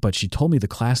 but she told me the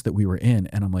class that we were in.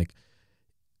 And I'm like,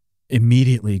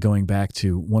 immediately going back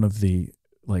to one of the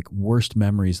like worst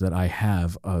memories that I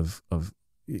have of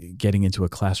getting into a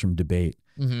classroom debate.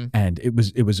 Mm-hmm. And it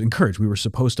was encouraged. We were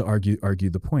supposed to argue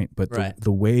the point, but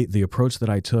the approach that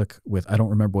I took with, I don't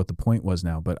remember what the point was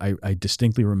now, but I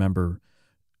distinctly remember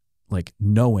like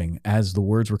knowing as the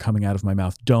words were coming out of my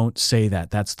mouth, don't say that.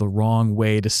 That's the wrong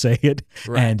way to say it.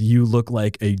 Right. And you look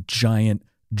like a giant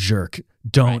jerk.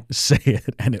 Don't say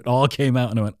it. And it all came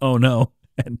out and I went, oh no.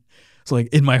 And so like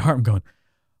in my heart, I'm going,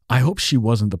 I hope she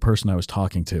wasn't the person I was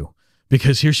talking to,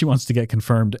 because here she wants to get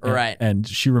confirmed. And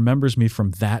she remembers me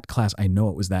from that class. I know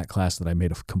it was that class that I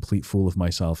made a complete fool of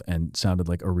myself and sounded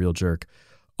like a real jerk.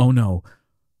 Oh no.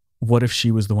 What if she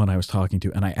was the one I was talking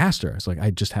to? And I asked her, I was like, I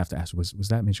just have to ask, was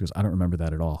that me? She goes, I don't remember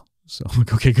that at all. So I'm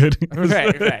like, okay, good.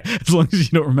 Right. As long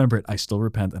as you don't remember it, I still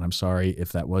repent. And I'm sorry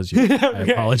if that was you. I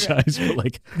apologize. But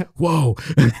like, whoa.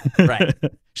 Right.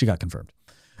 She got confirmed.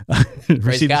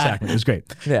 Received the sacrament. It was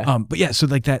great. Yeah. But yeah, so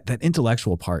like that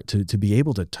intellectual part to be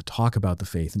able to talk about the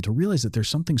faith and to realize that there's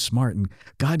something smart, and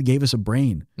God gave us a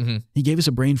brain. Mm-hmm. He gave us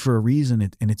a brain for a reason,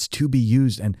 and it's to be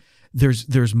used. And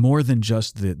there's more than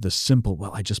just the simple,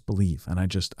 well, I just believe and I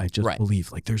just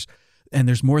believe. Like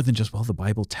there's more than just, well, the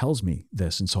Bible tells me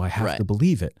this, and so I have to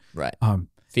believe it. Right.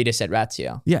 Fides et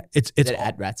ratio. Yeah, it's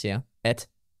et ratio. Et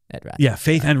ratio. Yeah,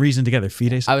 faith and reason together.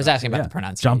 Fides. I was asking about the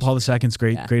pronunciation. John Paul II's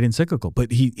great encyclical, but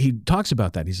he talks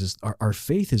about that. He says our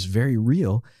faith is very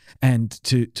real, and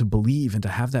to believe and to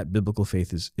have that biblical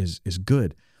faith is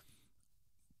good.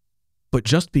 But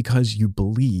just because you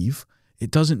believe, it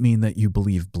doesn't mean that you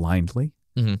believe blindly.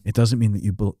 Mm-hmm. It doesn't mean that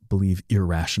you believe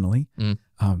irrationally. Mm.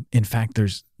 In fact,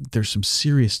 there's some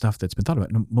serious stuff that's been thought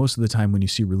about. And most of the time when you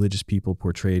see religious people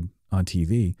portrayed on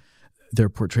TV, they're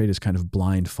portrayed as kind of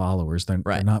blind followers. They're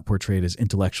not portrayed as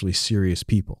intellectually serious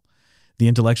people. The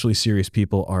intellectually serious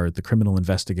people are the criminal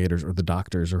investigators or the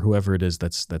doctors or whoever it is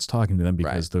that's talking to them,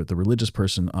 because the religious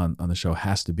person on the show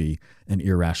has to be an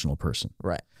irrational person.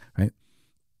 Right.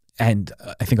 And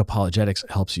I think apologetics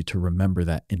helps you to remember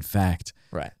that, in fact,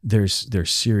 there's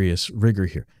serious rigor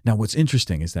here. Now, what's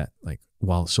interesting is that, like,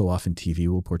 while so often TV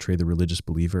will portray the religious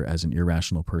believer as an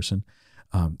irrational person,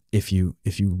 if you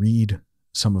read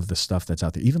some of the stuff that's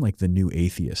out there, even like the new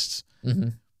atheists,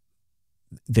 mm-hmm.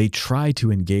 they try to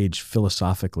engage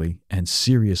philosophically and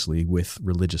seriously with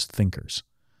religious thinkers.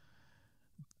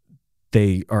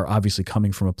 They are obviously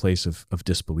coming from a place of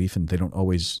disbelief, and they don't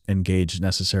always engage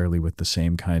necessarily with the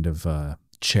same kind of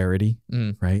charity,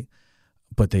 right?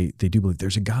 But they do believe.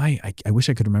 There's a guy, I wish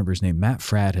I could remember his name. Matt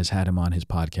Fradd has had him on his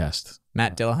podcast.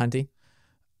 Matt Dillahunty?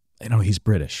 I know he's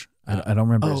British. I don't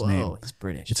remember his name. Oh, he's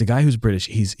British. It's a guy who's British.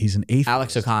 He's an atheist.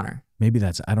 Alex O'Connor. Maybe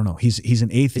that's, I don't know. He's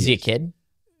an atheist. Is he a kid?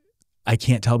 I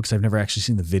can't tell because I've never actually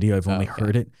seen the video. I've only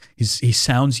heard it. He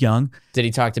sounds young. Did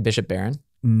he talk to Bishop Barron?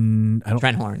 I don't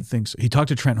Trent Horn. Think so. He talked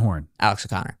to Trent Horn. Alex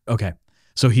O'Connor. Okay.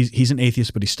 So he's an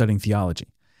atheist, but he's studying theology.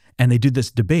 And they did this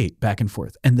debate back and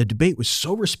forth. And the debate was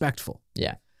so respectful.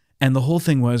 Yeah. And the whole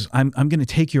thing was, I'm going to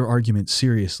take your argument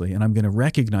seriously, and I'm going to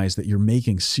recognize that you're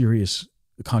making serious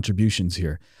contributions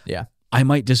here. Yeah. I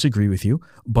might disagree with you,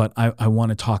 but I want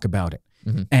to talk about it.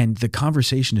 Mm-hmm. And the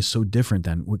conversation is so different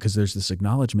then, because there's this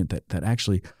acknowledgement that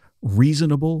actually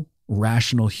reasonable,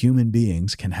 rational human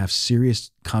beings can have serious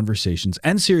conversations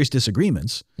and serious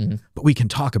disagreements, mm-hmm. but we can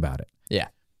talk about it. Yeah.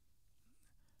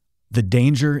 The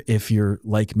danger, if you're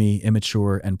like me,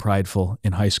 immature and prideful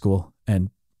in high school, and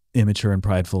immature and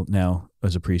prideful now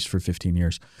as a priest for 15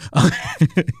 years,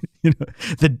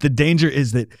 the danger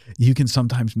is that you can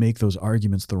sometimes make those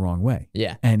arguments the wrong way.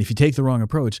 Yeah. And if you take the wrong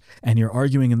approach and you're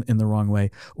arguing in the wrong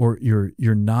way, or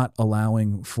you're not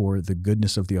allowing for the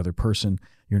goodness of the other person,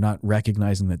 you're not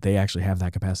recognizing that they actually have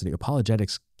that capacity.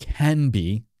 Apologetics can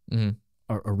be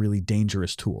a really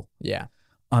dangerous tool. Yeah.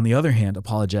 On the other hand,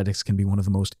 apologetics can be one of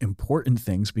the most important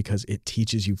things because it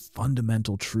teaches you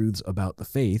fundamental truths about the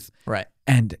faith, right?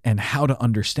 And how to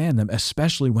understand them,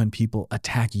 especially when people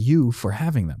attack you for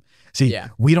having them. See,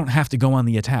 we don't have to go on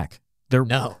the attack.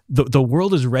 No. The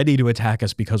world is ready to attack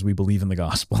us because we believe in the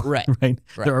gospel. Right. Right.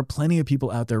 There are plenty of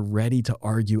people out there ready to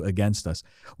argue against us.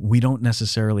 We don't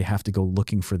necessarily have to go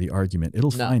looking for the argument.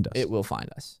 It'll find us. It will find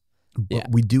us. But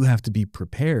we do have to be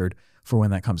prepared for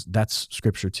when that comes. That's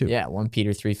scripture too. Yeah, 1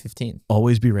 Peter 3:15.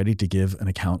 Always be ready to give an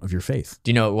account of your faith. Do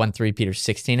you know what 1 Peter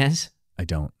 16 is? I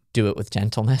don't. do it with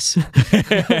gentleness.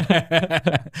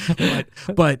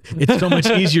 but it's so much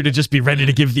easier to just be ready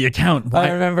to give the account.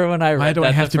 I remember when I read why do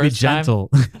I have to be gentle?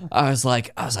 I was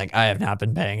like, I have not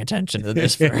been paying attention to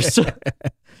this verse.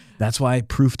 That's why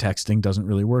proof texting doesn't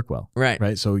really work well.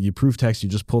 Right. So you proof text, you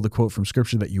just pull the quote from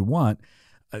scripture that you want.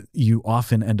 You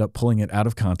often end up pulling it out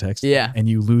of context. Yeah. And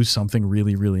you lose something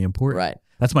really, really important. Right.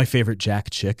 That's my favorite Jack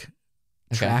Chick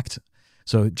tract.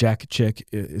 So Jack Chick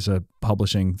is a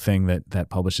publishing thing that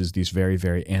publishes these very,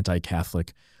 very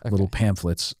anti-Catholic little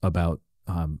pamphlets about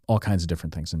all kinds of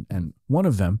different things. And one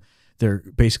of them, they're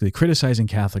basically criticizing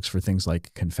Catholics for things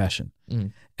like confession.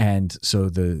 And so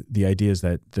the idea is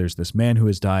that there's this man who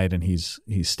has died and he's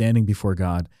standing before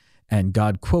God, and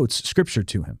God quotes scripture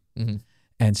to him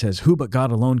and says, "Who but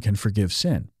God alone can forgive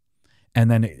sin?" And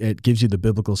then it gives you the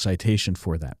biblical citation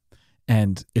for that.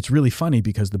 And it's really funny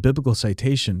because the biblical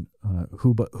citation,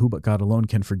 who but God alone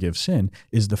can forgive sin,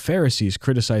 is the Pharisees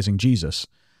criticizing Jesus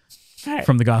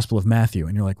from the Gospel of Matthew.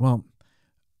 And you're like, well,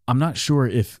 I'm not sure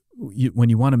if when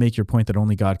you want to make your point that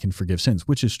only God can forgive sins,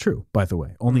 which is true, by the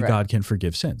way, only God can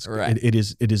forgive sins. Right. It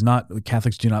is not,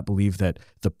 Catholics do not believe that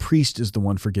the priest is the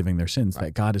one forgiving their sins,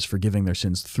 that God is forgiving their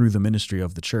sins through the ministry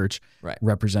of the church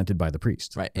represented by the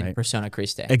priest. Right. In persona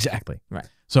Christi. Exactly. Right.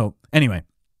 So anyway,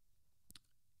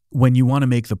 when you want to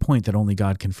make the point that only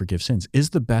God can forgive sins,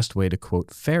 is the best way to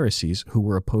quote Pharisees who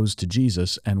were opposed to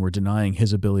Jesus and were denying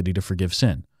his ability to forgive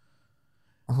sin.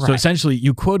 Right. So essentially,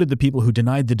 you quoted the people who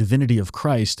denied the divinity of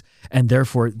Christ and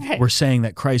therefore were saying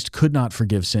that Christ could not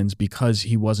forgive sins because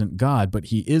he wasn't God, but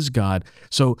he is God.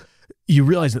 So you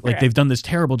realize that they've done this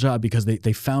terrible job because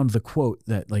they found the quote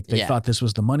that they thought this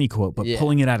was the money quote, but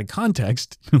pulling it out of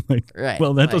context,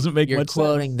 well, that doesn't make much sense. You're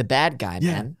quoting the bad guy,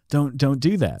 man. Don't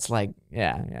do that. It's like,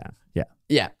 yeah.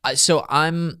 So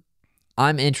I'm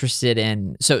interested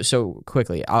in, so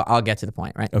quickly, I'll get to the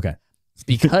point, right? Okay.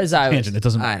 Because it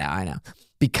doesn't matter. I know.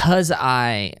 Because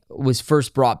I was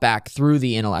first brought back through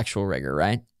the intellectual rigor,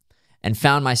 right? And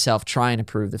found myself trying to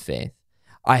prove the faith.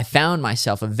 I found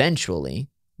myself eventually,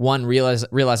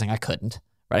 realizing I couldn't,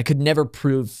 right? I could never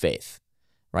prove faith,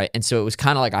 right? And so it was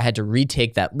kind of like I had to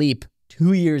retake that leap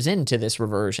 2 years into this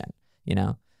reversion,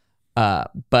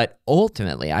 but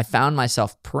ultimately I found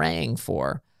myself praying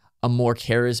for a more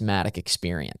charismatic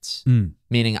experience.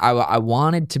 Meaning I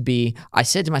wanted to be, I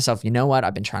said to myself, you know what?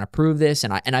 I've been trying to prove this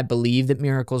and I believe that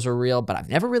miracles are real, but I've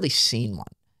never really seen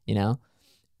one,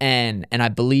 And I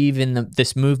believe in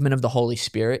this movement of the Holy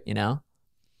Spirit,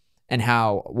 and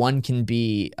how one can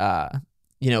be,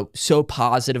 so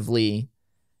positively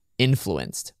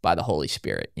influenced by the Holy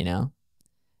Spirit, And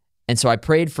so I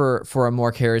prayed for a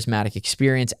more charismatic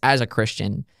experience as a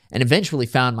Christian, and eventually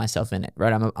found myself in it.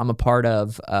 Right, I'm a part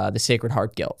of the Sacred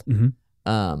Heart Guild.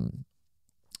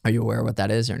 Are you aware of what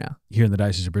that is or no? Here in the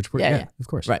Diocese of Bridgeport, yeah, of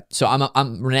course. Right. So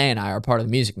Renee and I are part of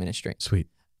the music ministry. Sweet.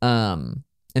 And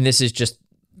this is just,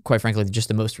 quite frankly, just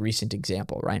the most recent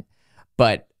example, right?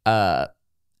 But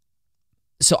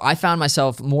so I found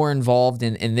myself more involved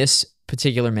in this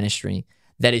particular ministry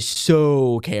that is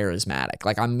so charismatic.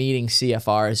 Like I'm meeting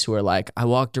CFRs who are like, I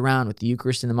walked around with the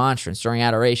Eucharist and the monstrance during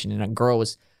adoration, and a girl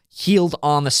was healed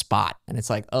on the spot. And it's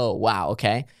like, oh, wow,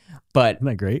 okay. But isn't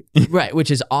that great? Right, which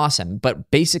is awesome.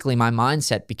 But basically my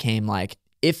mindset became like,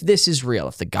 if this is real,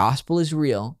 if the gospel is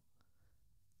real,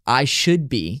 I should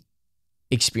be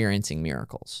experiencing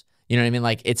miracles. You know what I mean?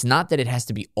 Like, it's not that it has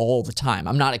to be all the time.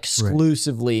 I'm not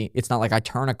exclusively, It's not like I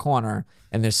turn a corner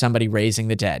and there's somebody raising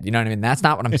the dead. You know what I mean? That's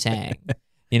not what I'm saying.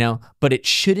 But it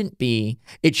shouldn't be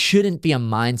a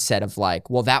mindset of like,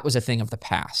 well, that was a thing of the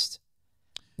past.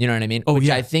 You know what I mean? Which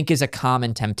I think is a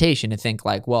common temptation to think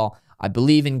like, well, I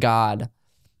believe in God,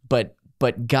 but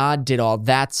God did all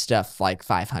that stuff like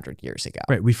 500 years ago.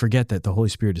 Right. We forget that the Holy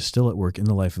Spirit is still at work in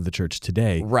the life of the church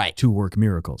today to work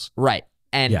miracles. Right.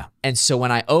 And so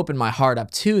when I opened my heart up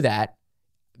to that,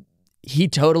 he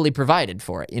totally provided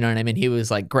for it. You know what I mean? He was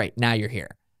like, great, now you're here.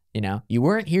 You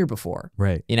weren't here before.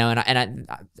 Right. And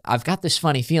I've got this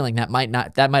funny feeling that might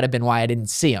have been why I didn't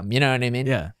see him. You know what I mean?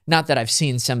 Yeah. Not that I've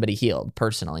seen somebody healed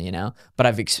personally, but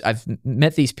I've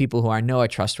met these people who I know are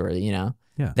trustworthy,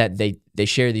 that they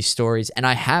share these stories, and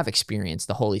I have experienced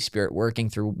the Holy Spirit working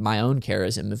through my own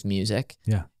charism of music.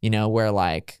 Yeah. Where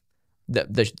like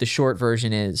the short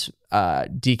version is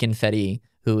Deacon Fetty,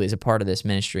 who is a part of this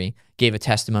ministry, gave a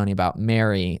testimony about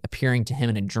Mary appearing to him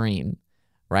in a dream,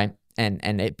 right?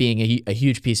 And it being a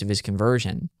huge piece of his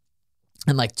conversion.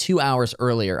 And like 2 hours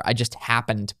earlier, I just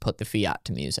happened to put the fiat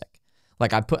to music.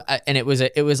 Like and it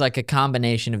was like a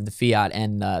combination of the fiat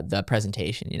and the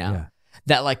presentation,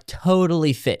 that like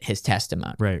totally fit his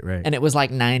testimony. Right. And it was like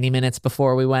 90 minutes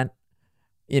before we went,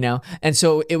 you know? And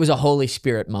so it was a Holy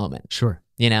Spirit moment, Sure.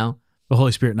 you know? The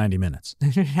Holy Spirit 90 minutes.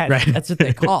 Right. That's what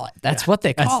they call it. That's what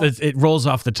they call it. It rolls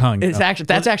off the tongue.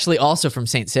 That's actually also from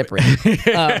Saint Cyprian.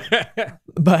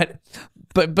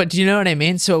 But do you know what I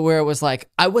mean? So where it was like,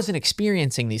 I wasn't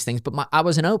experiencing these things, but I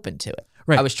wasn't open to it.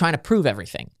 Right. I was trying to prove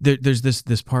everything. There's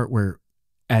this part where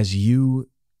as you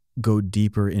go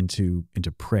deeper into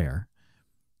prayer,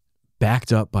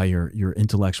 backed up by your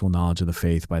intellectual knowledge of the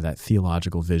faith, by that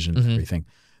theological vision and everything,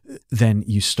 then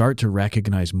you start to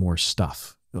recognize more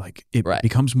stuff. Like it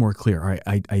becomes more clear. All right,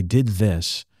 I did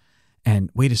this, and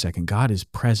wait a second, God is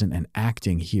present and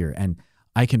acting here. And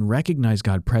I can recognize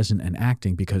God present and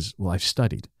acting because, well, I've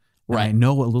studied. And I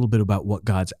know a little bit about what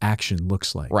God's action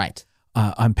looks like. Right.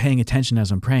 I'm paying attention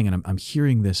as I'm praying, and I'm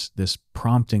hearing this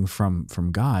prompting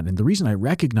from God. And the reason I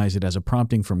recognize it as a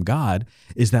prompting from God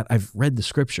is that I've read the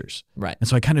scriptures. Right. And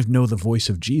so I kind of know the voice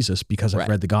of Jesus because I've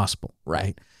read the gospel.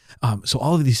 Right. So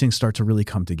all of these things start to really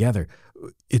come together.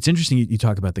 It's interesting you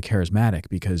talk about the charismatic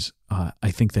because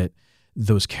I think that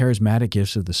those charismatic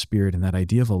gifts of the Spirit and that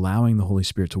idea of allowing the Holy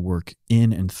Spirit to work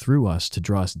in and through us to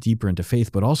draw us deeper into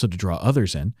faith, but also to draw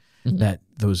others in, that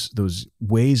those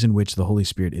ways in which the Holy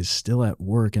Spirit is still at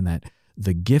work and that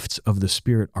the gifts of the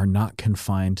Spirit are not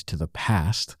confined to the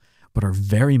past, but are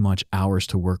very much ours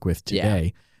to work with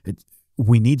today. Yeah.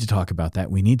 We need to talk about that.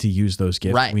 We need to use those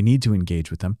gifts. Right. We need to engage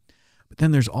with them. But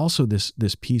then there's also this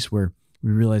piece where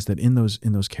we realize that in those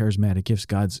charismatic gifts,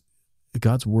 God's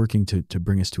working to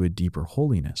bring us to a deeper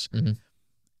holiness.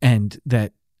 And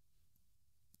that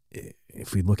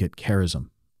if we look at charism,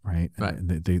 right?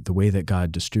 The way that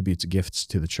God distributes gifts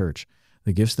to the church,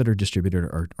 the gifts that are distributed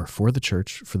are for the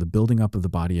church, for the building up of the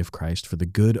body of Christ, for the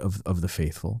good of the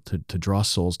faithful, to draw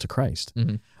souls to Christ.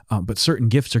 But certain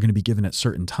gifts are going to be given at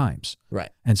certain times. Right.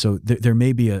 And so there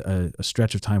may be a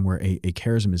stretch of time where a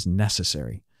charism is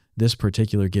necessary. This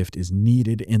particular gift is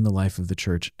needed in the life of the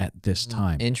church at this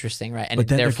time. Interesting, right? And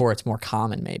therefore it's more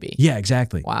common maybe. Yeah,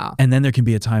 exactly. Wow. And then there can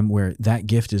be a time where that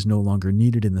gift is no longer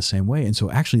needed in the same way. And so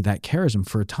actually that charism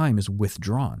for a time is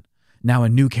withdrawn. Now a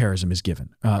new charism is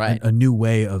given. A new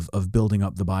way of building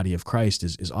up the body of Christ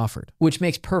is offered. Which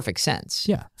makes perfect sense.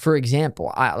 Yeah. For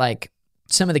example,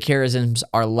 some of the charisms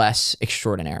are less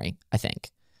extraordinary, I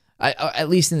think. At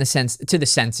least in the sense, to the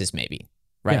senses maybe.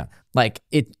 Right. Yeah. Like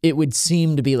it would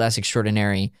seem to be less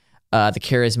extraordinary, the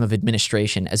charism of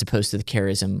administration as opposed to the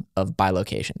charism of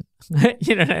bilocation.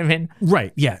 You know what I mean?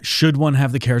 Right. Yeah. Should one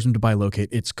have the charism to bilocate?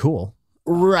 It's cool.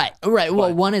 Right.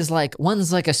 Well, one's like a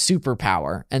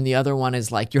superpower, and the other one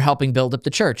is like you're helping build up the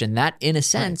church, and that, in a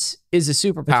sense, is a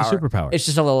superpower. It's a superpower. It's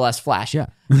just a little less flashy. Yeah.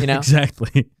 You know?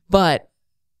 Exactly. But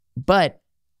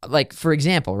like for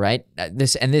example, right?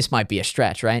 This might be a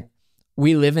stretch, right?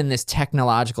 We live in this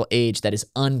technological age that is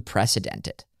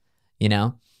unprecedented, you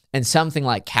know? And something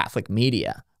like Catholic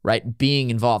media, right, being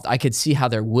involved, I could see how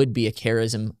there would be a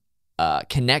charism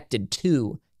connected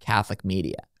to Catholic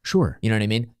media. Sure. You know what I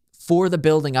mean? For the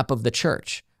building up of the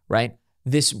church, right?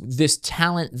 This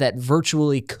talent that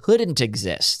virtually couldn't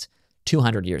exist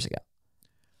 200 years ago.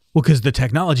 Well, because the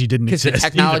technology didn't exist. Because the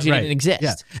technology didn't exist.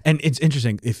 Yeah. And it's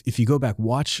interesting, if you go back,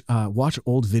 watch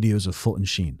old videos of Fulton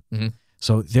Sheen.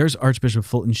 So there's Archbishop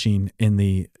Fulton Sheen in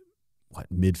the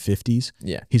mid-50s.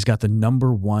 Yeah. He's got the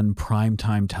 #1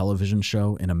 primetime television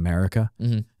show in America.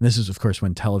 And this is, of course,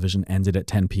 when television ended at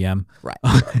 10 p.m. Right.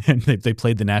 And they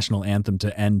played the national anthem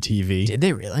to end TV. Did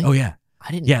they really? Oh, yeah.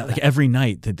 I didn't know like that. Every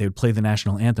night that they would play the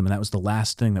national anthem, and that was the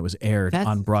last thing that was aired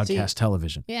on broadcast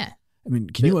television. Yeah. I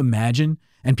mean, can you imagine?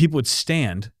 And people would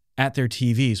stand at their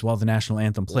TVs while the national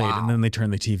anthem played, and then they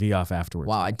turned the TV off afterwards.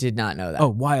 Wow, I did not know that. Oh,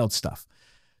 wild stuff.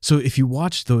 So if you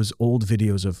watch those old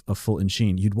videos of Fulton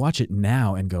Sheen, you'd watch it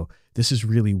now and go, this is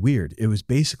really weird. It was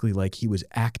basically like he was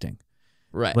acting.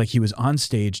 Right. Like he was on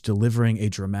stage delivering a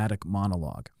dramatic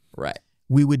monologue. Right.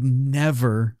 We would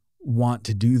never want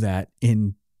to do that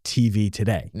in TV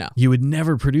today. No. You would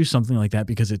never produce something like that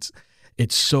because it's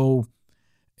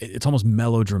almost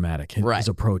melodramatic, his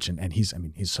approach. And he's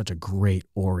such a great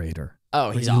orator.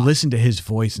 Oh, he's You listen to his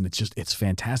voice and it's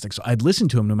fantastic. So I'd listen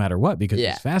to him no matter what because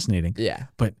it's fascinating. Yeah.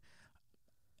 But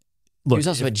look, he was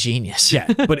also a genius. Yeah.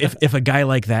 But if a guy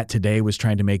like that today was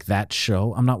trying to make that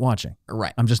show, I'm not watching.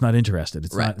 Right. I'm just not interested.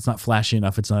 It's not flashy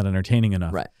enough. It's not entertaining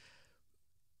enough. Right.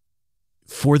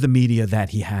 For the media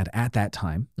that he had at that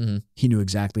time, he knew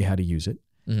exactly how to use it.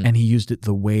 And he used it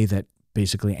the way that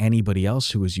basically anybody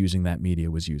else who was using that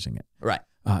media was using it. Right.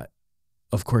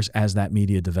 Of course, as that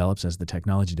media develops, as the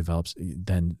technology develops,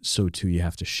 then so too you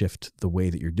have to shift the way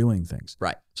that you're doing things.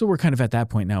 Right. So we're kind of at that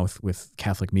point now with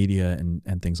Catholic media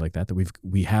and things like that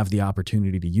we have the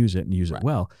opportunity to use it and use it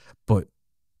well. But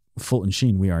Fulton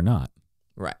Sheen, we are not.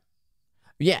 Right.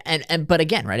 Yeah, but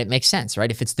again, right, it makes sense,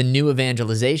 right? If it's the new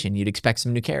evangelization, you'd expect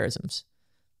some new charisms,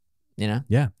 you know?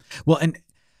 Yeah. Well, and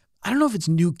I don't know if it's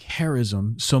new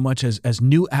charism so much as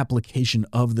new application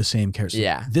of the same charism.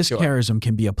 Yeah, This sure. charism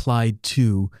can be applied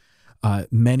to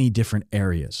many different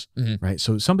areas, right?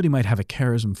 So somebody might have a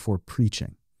charism for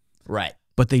preaching, Right,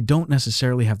 but they don't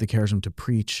necessarily have the charism to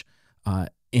preach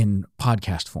in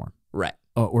podcast form, right,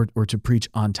 or to preach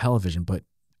on television. But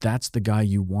that's the guy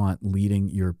you want leading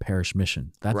your parish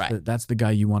mission. That's the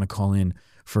guy you want to call in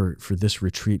for this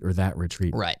retreat or that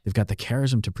retreat. right. They've got the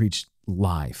charism to preach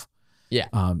live. Yeah.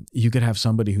 You could have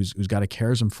somebody who's got a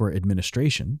charism for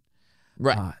administration,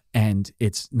 Right. and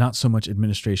it's not so much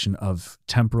administration of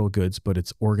temporal goods, but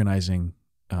it's organizing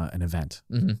an event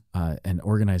and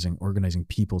organizing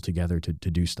people together to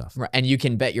do stuff. Right. And you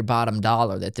can bet your bottom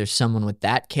dollar that there's someone with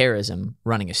that charism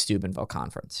running a Steubenville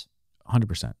conference.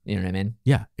 100%. You know what I mean?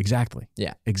 Yeah, exactly.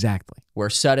 Yeah. Exactly. Where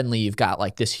suddenly you've got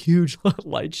like this huge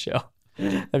light show.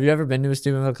 Have you ever been to a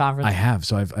Steubenville conference? I have.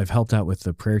 So I've helped out with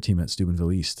the prayer team at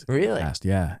Steubenville East. Really? Past,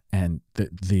 yeah. And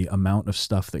the amount of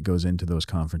stuff that goes into those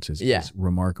conferences is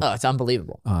remarkable. Oh, it's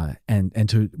unbelievable. And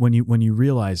to when you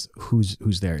realize who's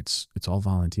there, it's all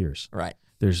volunteers. Right.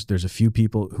 There's a few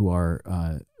people who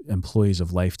are employees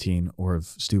of Life Teen or of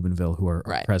Steubenville who are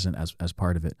present as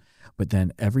part of it. But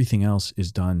then everything else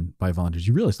is done by volunteers.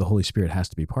 You realize the Holy Spirit has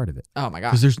to be part of it. Oh my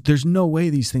God. Because there's no way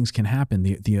these things can happen.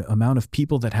 The amount of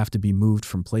people that have to be moved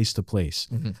from place to place,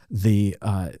 the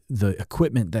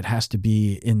equipment that has to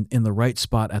be in the right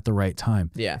spot at the right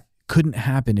time. Yeah. Couldn't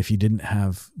happen if you didn't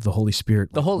have the Holy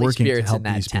Spirit. The Holy working Spirit's to help in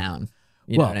that these people. town.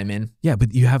 You know what I mean? Yeah,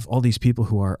 but you have all these people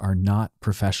who are not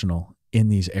professional in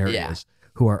these areas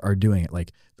who are doing it.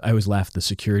 Like I always laugh, the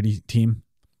security team.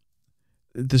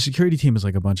 The security team is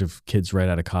like a bunch of kids right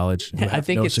out of college. I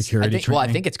think it's security training.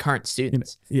 I think it's current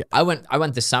students. Yeah. I went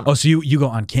this summer. Oh, so you go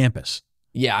on campus?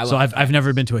 Yeah. I've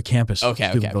never been to a campus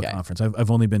Steubenville conference. I've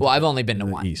only been. Well, I've only been to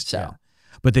one. East, so. Yeah.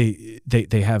 But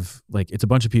they have like it's a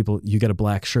bunch of people. You get a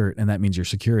black shirt, and that means you're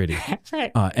security.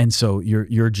 Right. And so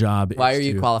your job. Why are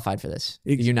you qualified for this?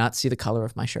 Do you not see the color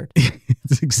of my shirt?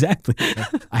 Exactly.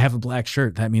 I have a black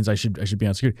shirt. That means I should be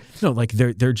on security. No, like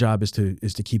their job is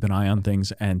to keep an eye on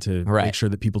things and to make sure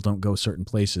that people don't go certain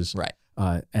places. Right.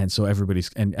 And so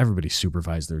everybody's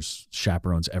supervised. There's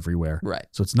chaperones everywhere. Right.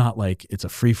 So it's not like it's a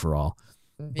free for all.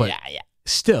 But yeah.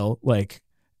 Still, like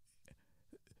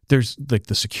there's like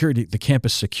the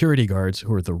campus security guards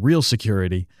who are the real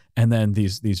security, and then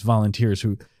these volunteers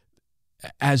who,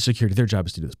 as security, their job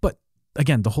is to do this. But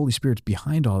again, the Holy Spirit's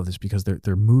behind all of this because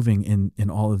they're moving in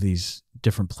all of these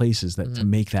different places that to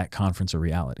make that conference a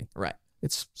reality. Right.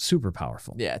 It's super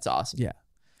powerful. Yeah, it's awesome. Yeah,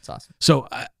 it's awesome. So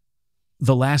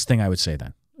the last thing I would say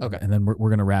then, okay, and then we're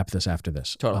gonna wrap this after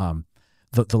this. Totally.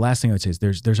 The last thing I would say is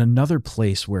there's another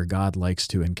place where God likes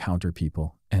to encounter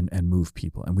people and move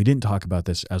people. And we didn't talk about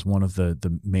this as one of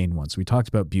the main ones. We talked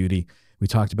about beauty. We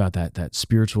talked about that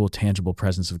spiritual, tangible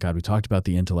presence of God. We talked about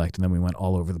the intellect, and then we went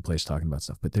all over the place talking about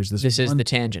stuff. But there's this. This is the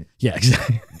tangent. Yeah,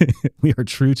 exactly. We are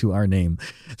true to our name.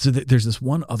 So there's this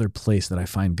one other place that I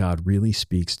find God really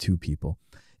speaks to people.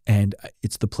 And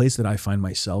it's the place that I find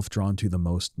myself drawn to the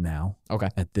most now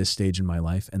at this stage in my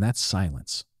life, and that's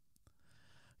silence.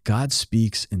 God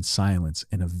speaks in silence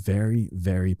in a very,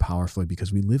 very powerful way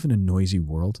because we live in a noisy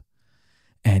world,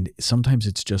 and sometimes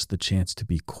it's just the chance to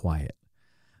be quiet.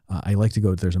 I like to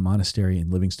go, there's a monastery in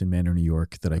Livingston Manor, New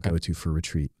York that I go to for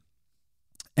retreat.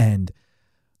 And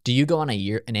do you go on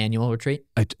an annual retreat?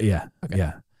 Yeah.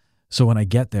 So when I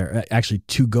get there, actually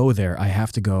to go there, I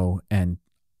have to go and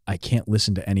I can't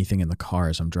listen to anything in the car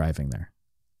as I'm driving there.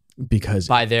 Because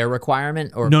by their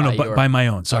requirement or by my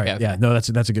own. Sorry. Okay. Yeah, no, that's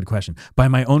a good question. By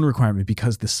my own requirement,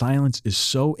 because the silence is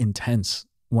so intense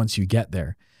once you get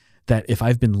there that if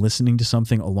I've been listening to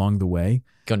something along the way,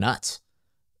 go nuts.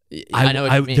 I know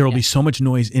what you mean. There will be so much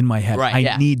noise in my head. Right,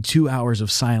 I need 2 hours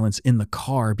of silence in the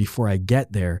car before I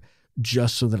get there,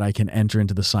 just so that I can enter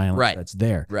into the silence that's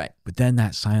there. Right. But then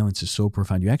that silence is so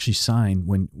profound. You actually sign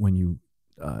when you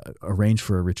arrange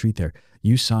for a retreat there,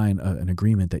 you sign an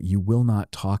agreement that you will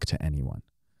not talk to anyone.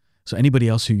 So anybody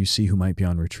else who you see who might be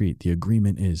on retreat, the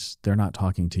agreement is they're not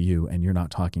talking to you and you're not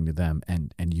talking to them,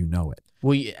 and you know it.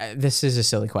 Well, this is a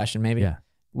silly question maybe. Yeah.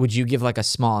 Would you give like a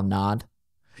small nod?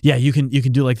 Yeah, you can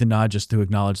do like the nod just to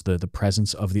acknowledge the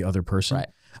presence of the other person.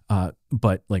 Right.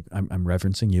 But like I'm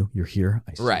reverencing you. You're here.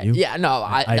 I see you. Yeah. No,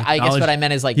 I guess what I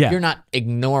meant is like you're not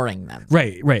ignoring them.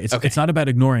 Right. It's not about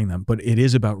ignoring them, but it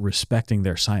is about respecting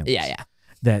their silence. Yeah.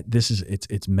 That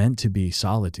it's meant to be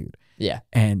solitude. Yeah.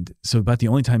 And so about the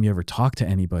only time you ever talk to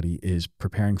anybody is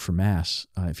preparing for Mass.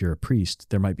 If you're a priest,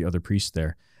 there might be other priests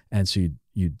there. And so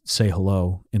you'd say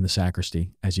hello in the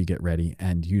sacristy as you get ready,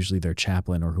 and usually their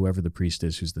chaplain or whoever the priest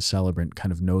is who's the celebrant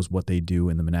kind of knows what they do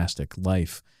in the monastic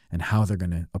life and how they're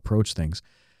going to approach things.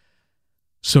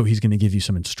 So he's going to give you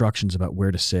some instructions about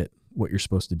where to sit, what you're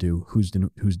supposed to do, who's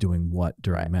doing what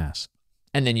during Mass.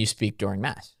 And then you speak during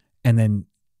Mass. And then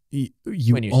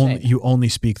you only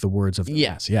speak the words of the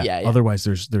Mass. Yeah. Otherwise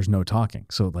there's no talking.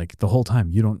 So like the whole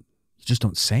time you just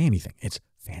don't say anything. It's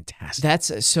fantastic.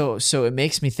 That's so it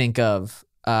makes me think of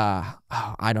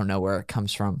I don't know where it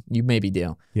comes from. You maybe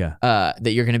do. Yeah.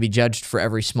 That you're going to be judged for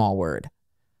every small word.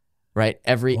 Right?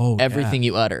 Everything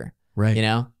you utter. Right. You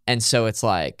know? And so it's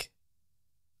like,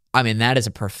 I mean, that is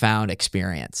a profound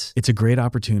experience. It's a great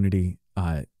opportunity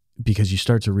because you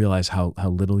start to realize how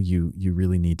little you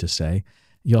really need to say.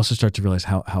 You also start to realize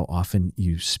how often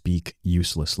you speak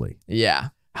uselessly. Yeah.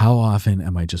 How often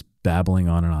am I just babbling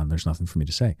on and on? There's nothing for me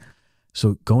to say.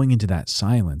 So going into that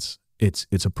silence,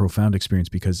 it's a profound experience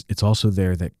because it's also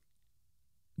there that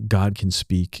God can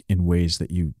speak in ways that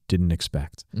you didn't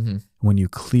expect. Mm-hmm. When you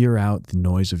clear out the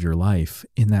noise of your life,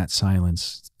 in that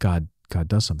silence, God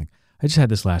does something. I just had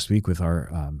this last week with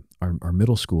our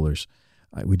middle schoolers.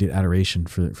 We did adoration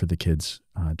for the kids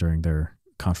during their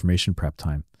confirmation prep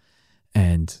time.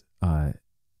 And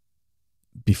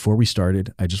before we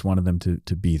started, I just wanted them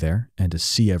to be there and to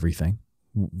see everything.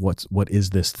 What is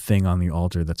this thing on the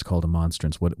altar that's called a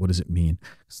monstrance? What does it mean?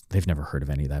 They've never heard of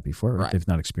any of that before. Right? They've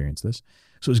not experienced this.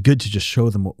 So it was good to just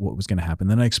show them what was going to happen.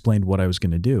 Then I explained what I was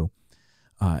going to do.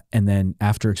 And then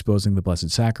after exposing the Blessed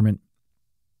Sacrament,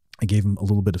 I gave them a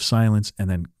little bit of silence and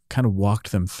then kind of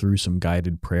walked them through some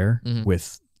guided prayer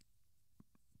with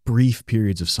brief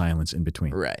periods of silence in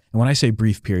between. Right. And when I say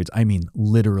brief periods, I mean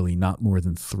literally not more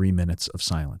than 3 minutes of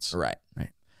silence. Right.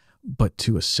 But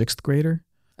to a sixth grader,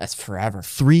 that's forever.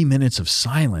 3 minutes of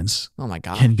silence oh my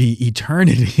God. Can be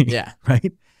eternity. Yeah.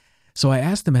 Right? So I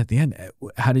asked them at the end,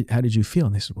 how did you feel?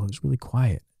 And they said, well, it was really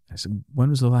quiet. I said, when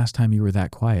was the last time you were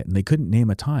that quiet? And they couldn't name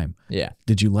a time. Yeah.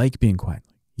 Did you like being quiet?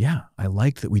 Yeah, I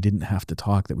liked that we didn't have to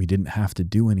talk, that we didn't have to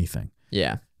do anything.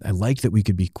 Yeah. I liked that we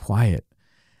could be quiet.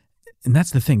 And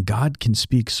that's the thing. God can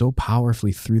speak so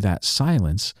powerfully through that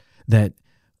silence that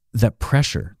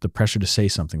pressure, the pressure to say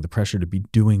something, the pressure to be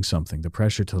doing something, the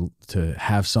pressure to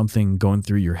have something going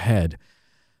through your head,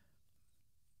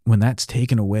 when that's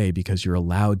taken away because you're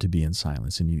allowed to be in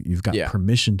silence and you've got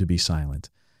permission to be silent,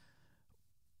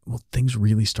 well, things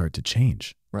really start to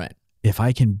change. Right. If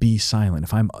I can be silent,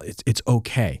 it's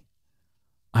okay.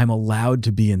 I'm allowed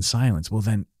to be in silence. Well,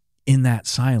 then in that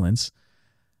silence,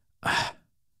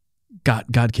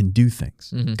 God can do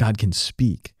things. Mm-hmm. God can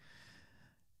speak.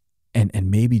 And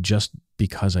maybe just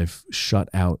because I've shut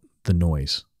out the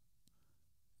noise,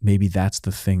 maybe that's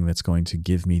the thing that's going to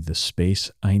give me the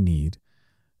space I need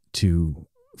to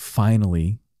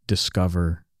finally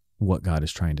discover what God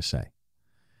is trying to say.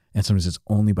 And sometimes it's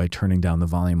only by turning down the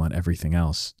volume on everything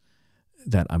else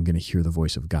that I'm going to hear the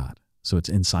voice of God. So it's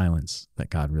in silence that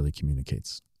God really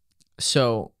communicates.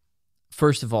 So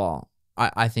first of all,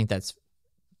 I think that's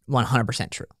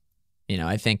 100% true.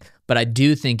 But I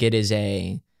do think it is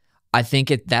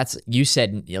you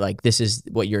said like, this is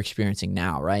what you're experiencing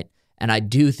now, right? And I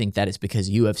do think that is because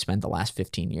you have spent the last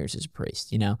 15 years as a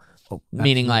priest,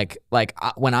 meaning like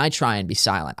when I try and be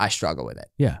silent, I struggle with it.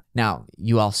 Yeah. Now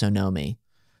you also know me.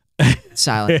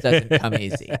 Silence doesn't come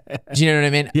easy. Do you know what I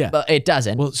mean? Yeah. But it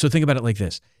doesn't. Well, so think about it like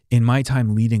this. In my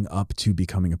time leading up to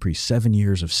becoming a priest, 7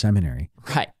 years of seminary.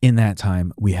 Right. In that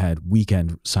time, we had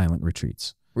weekend silent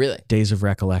retreats. Really? Days of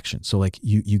recollection. So like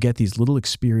you get these little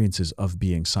experiences of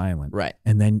being silent. Right.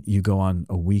 And then you go on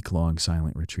a week-long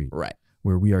silent retreat. Right.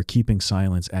 Where we are keeping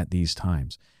silence at these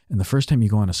times. And the first time you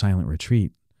go on a silent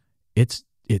retreat, it's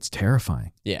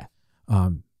terrifying. Yeah.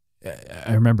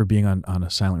 I remember being on a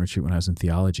silent retreat when I was in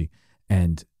theology,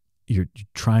 and you're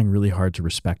trying really hard to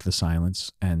respect the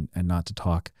silence and not to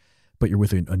talk, but you're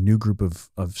with a new group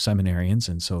of seminarians,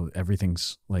 and so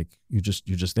everything's like you're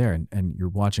just there, and you're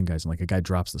watching guys, and like a guy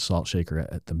drops the salt shaker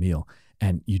at the meal,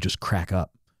 and you just crack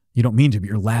up. You don't mean to, but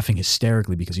you're laughing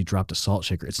hysterically because he dropped a salt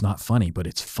shaker. It's not funny, but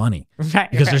it's funny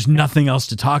because there's nothing else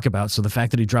to talk about. So the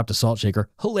fact that he dropped a salt shaker,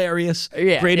 hilarious,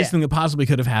 greatest thing that possibly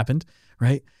could have happened,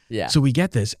 right? Yeah. So we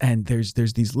get this, and there's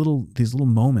these little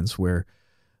moments where,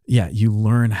 you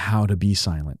learn how to be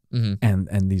silent,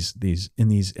 and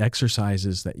these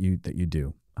exercises that you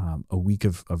do, a week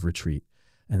of retreat,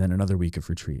 and then another week of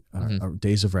retreat,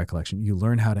 days of recollection. You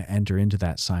learn how to enter into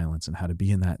that silence and how to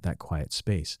be in that quiet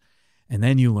space. And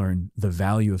then you learn the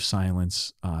value of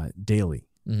silence daily,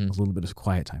 a little bit of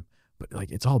quiet time. But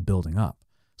like it's all building up.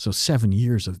 So 7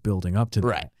 years of building up to that.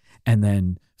 Right. And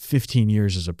then 15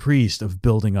 years as a priest of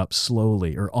building up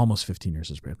slowly, or almost 15 years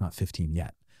as a priest, not 15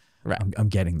 yet. Right. I'm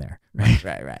getting there. Right.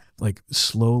 Right. Like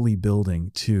slowly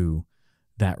building to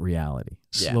that reality,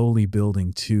 slowly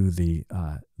building to the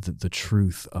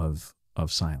truth of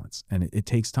silence. And it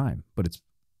takes time, but it's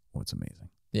amazing.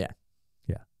 Yeah.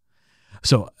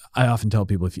 So I often tell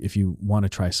people, if you want to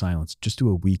try silence, just do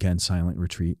a weekend silent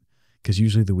retreat, because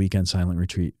usually the weekend silent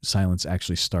retreat, silence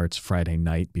actually starts Friday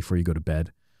night before you go to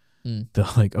bed. They're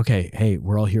like, okay, hey,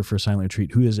 we're all here for a silent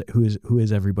retreat. Who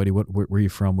is everybody? Where are you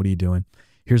from? What are you doing?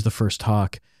 Here's the first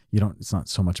talk. It's not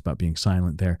so much about being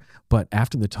silent there, but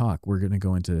after the talk, we're going to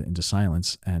go into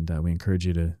silence, and we encourage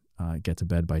you to get to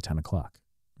bed by 10 o'clock.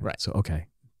 Right. So, okay,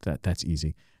 that's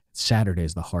easy. Saturday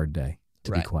is the hard day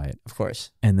to be quiet. Of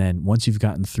course. And then once you've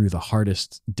gotten through the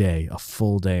hardest day, a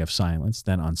full day of silence,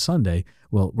 then on Sunday,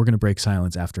 we're going to break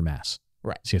silence after Mass.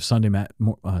 Right. So you have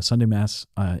Sunday Mass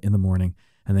in the morning,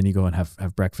 and then you go and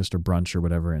have breakfast or brunch or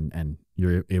whatever, and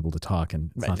you're able to talk.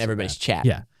 And and everybody's chatting.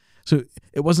 Yeah. So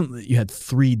it wasn't that you had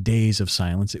 3 days of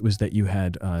silence. It was that you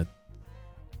had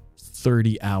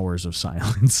 30 hours of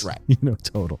silence. Right.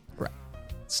 Total. Right.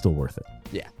 Still worth it.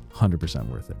 Yeah. 100%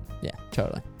 worth it. Yeah,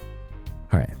 totally.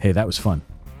 All right. Hey, that was fun.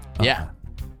 Yeah.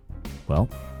 Well,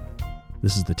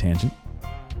 this is The Tangent.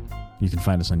 You can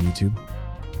find us on YouTube,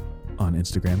 on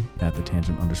Instagram at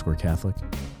 @thetangent_Catholic,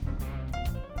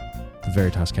 the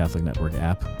Veritas Catholic Network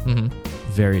app,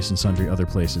 various and sundry other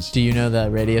places. Do you know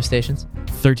the radio stations?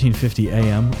 1350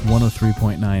 AM,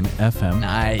 103.9 FM.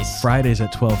 Nice. Fridays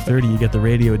at 12:30, you get the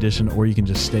radio edition, or you can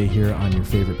just stay here on your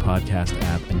favorite podcast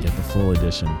app and get the full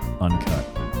edition uncut.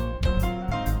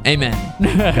 Amen.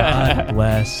 God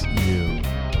bless you.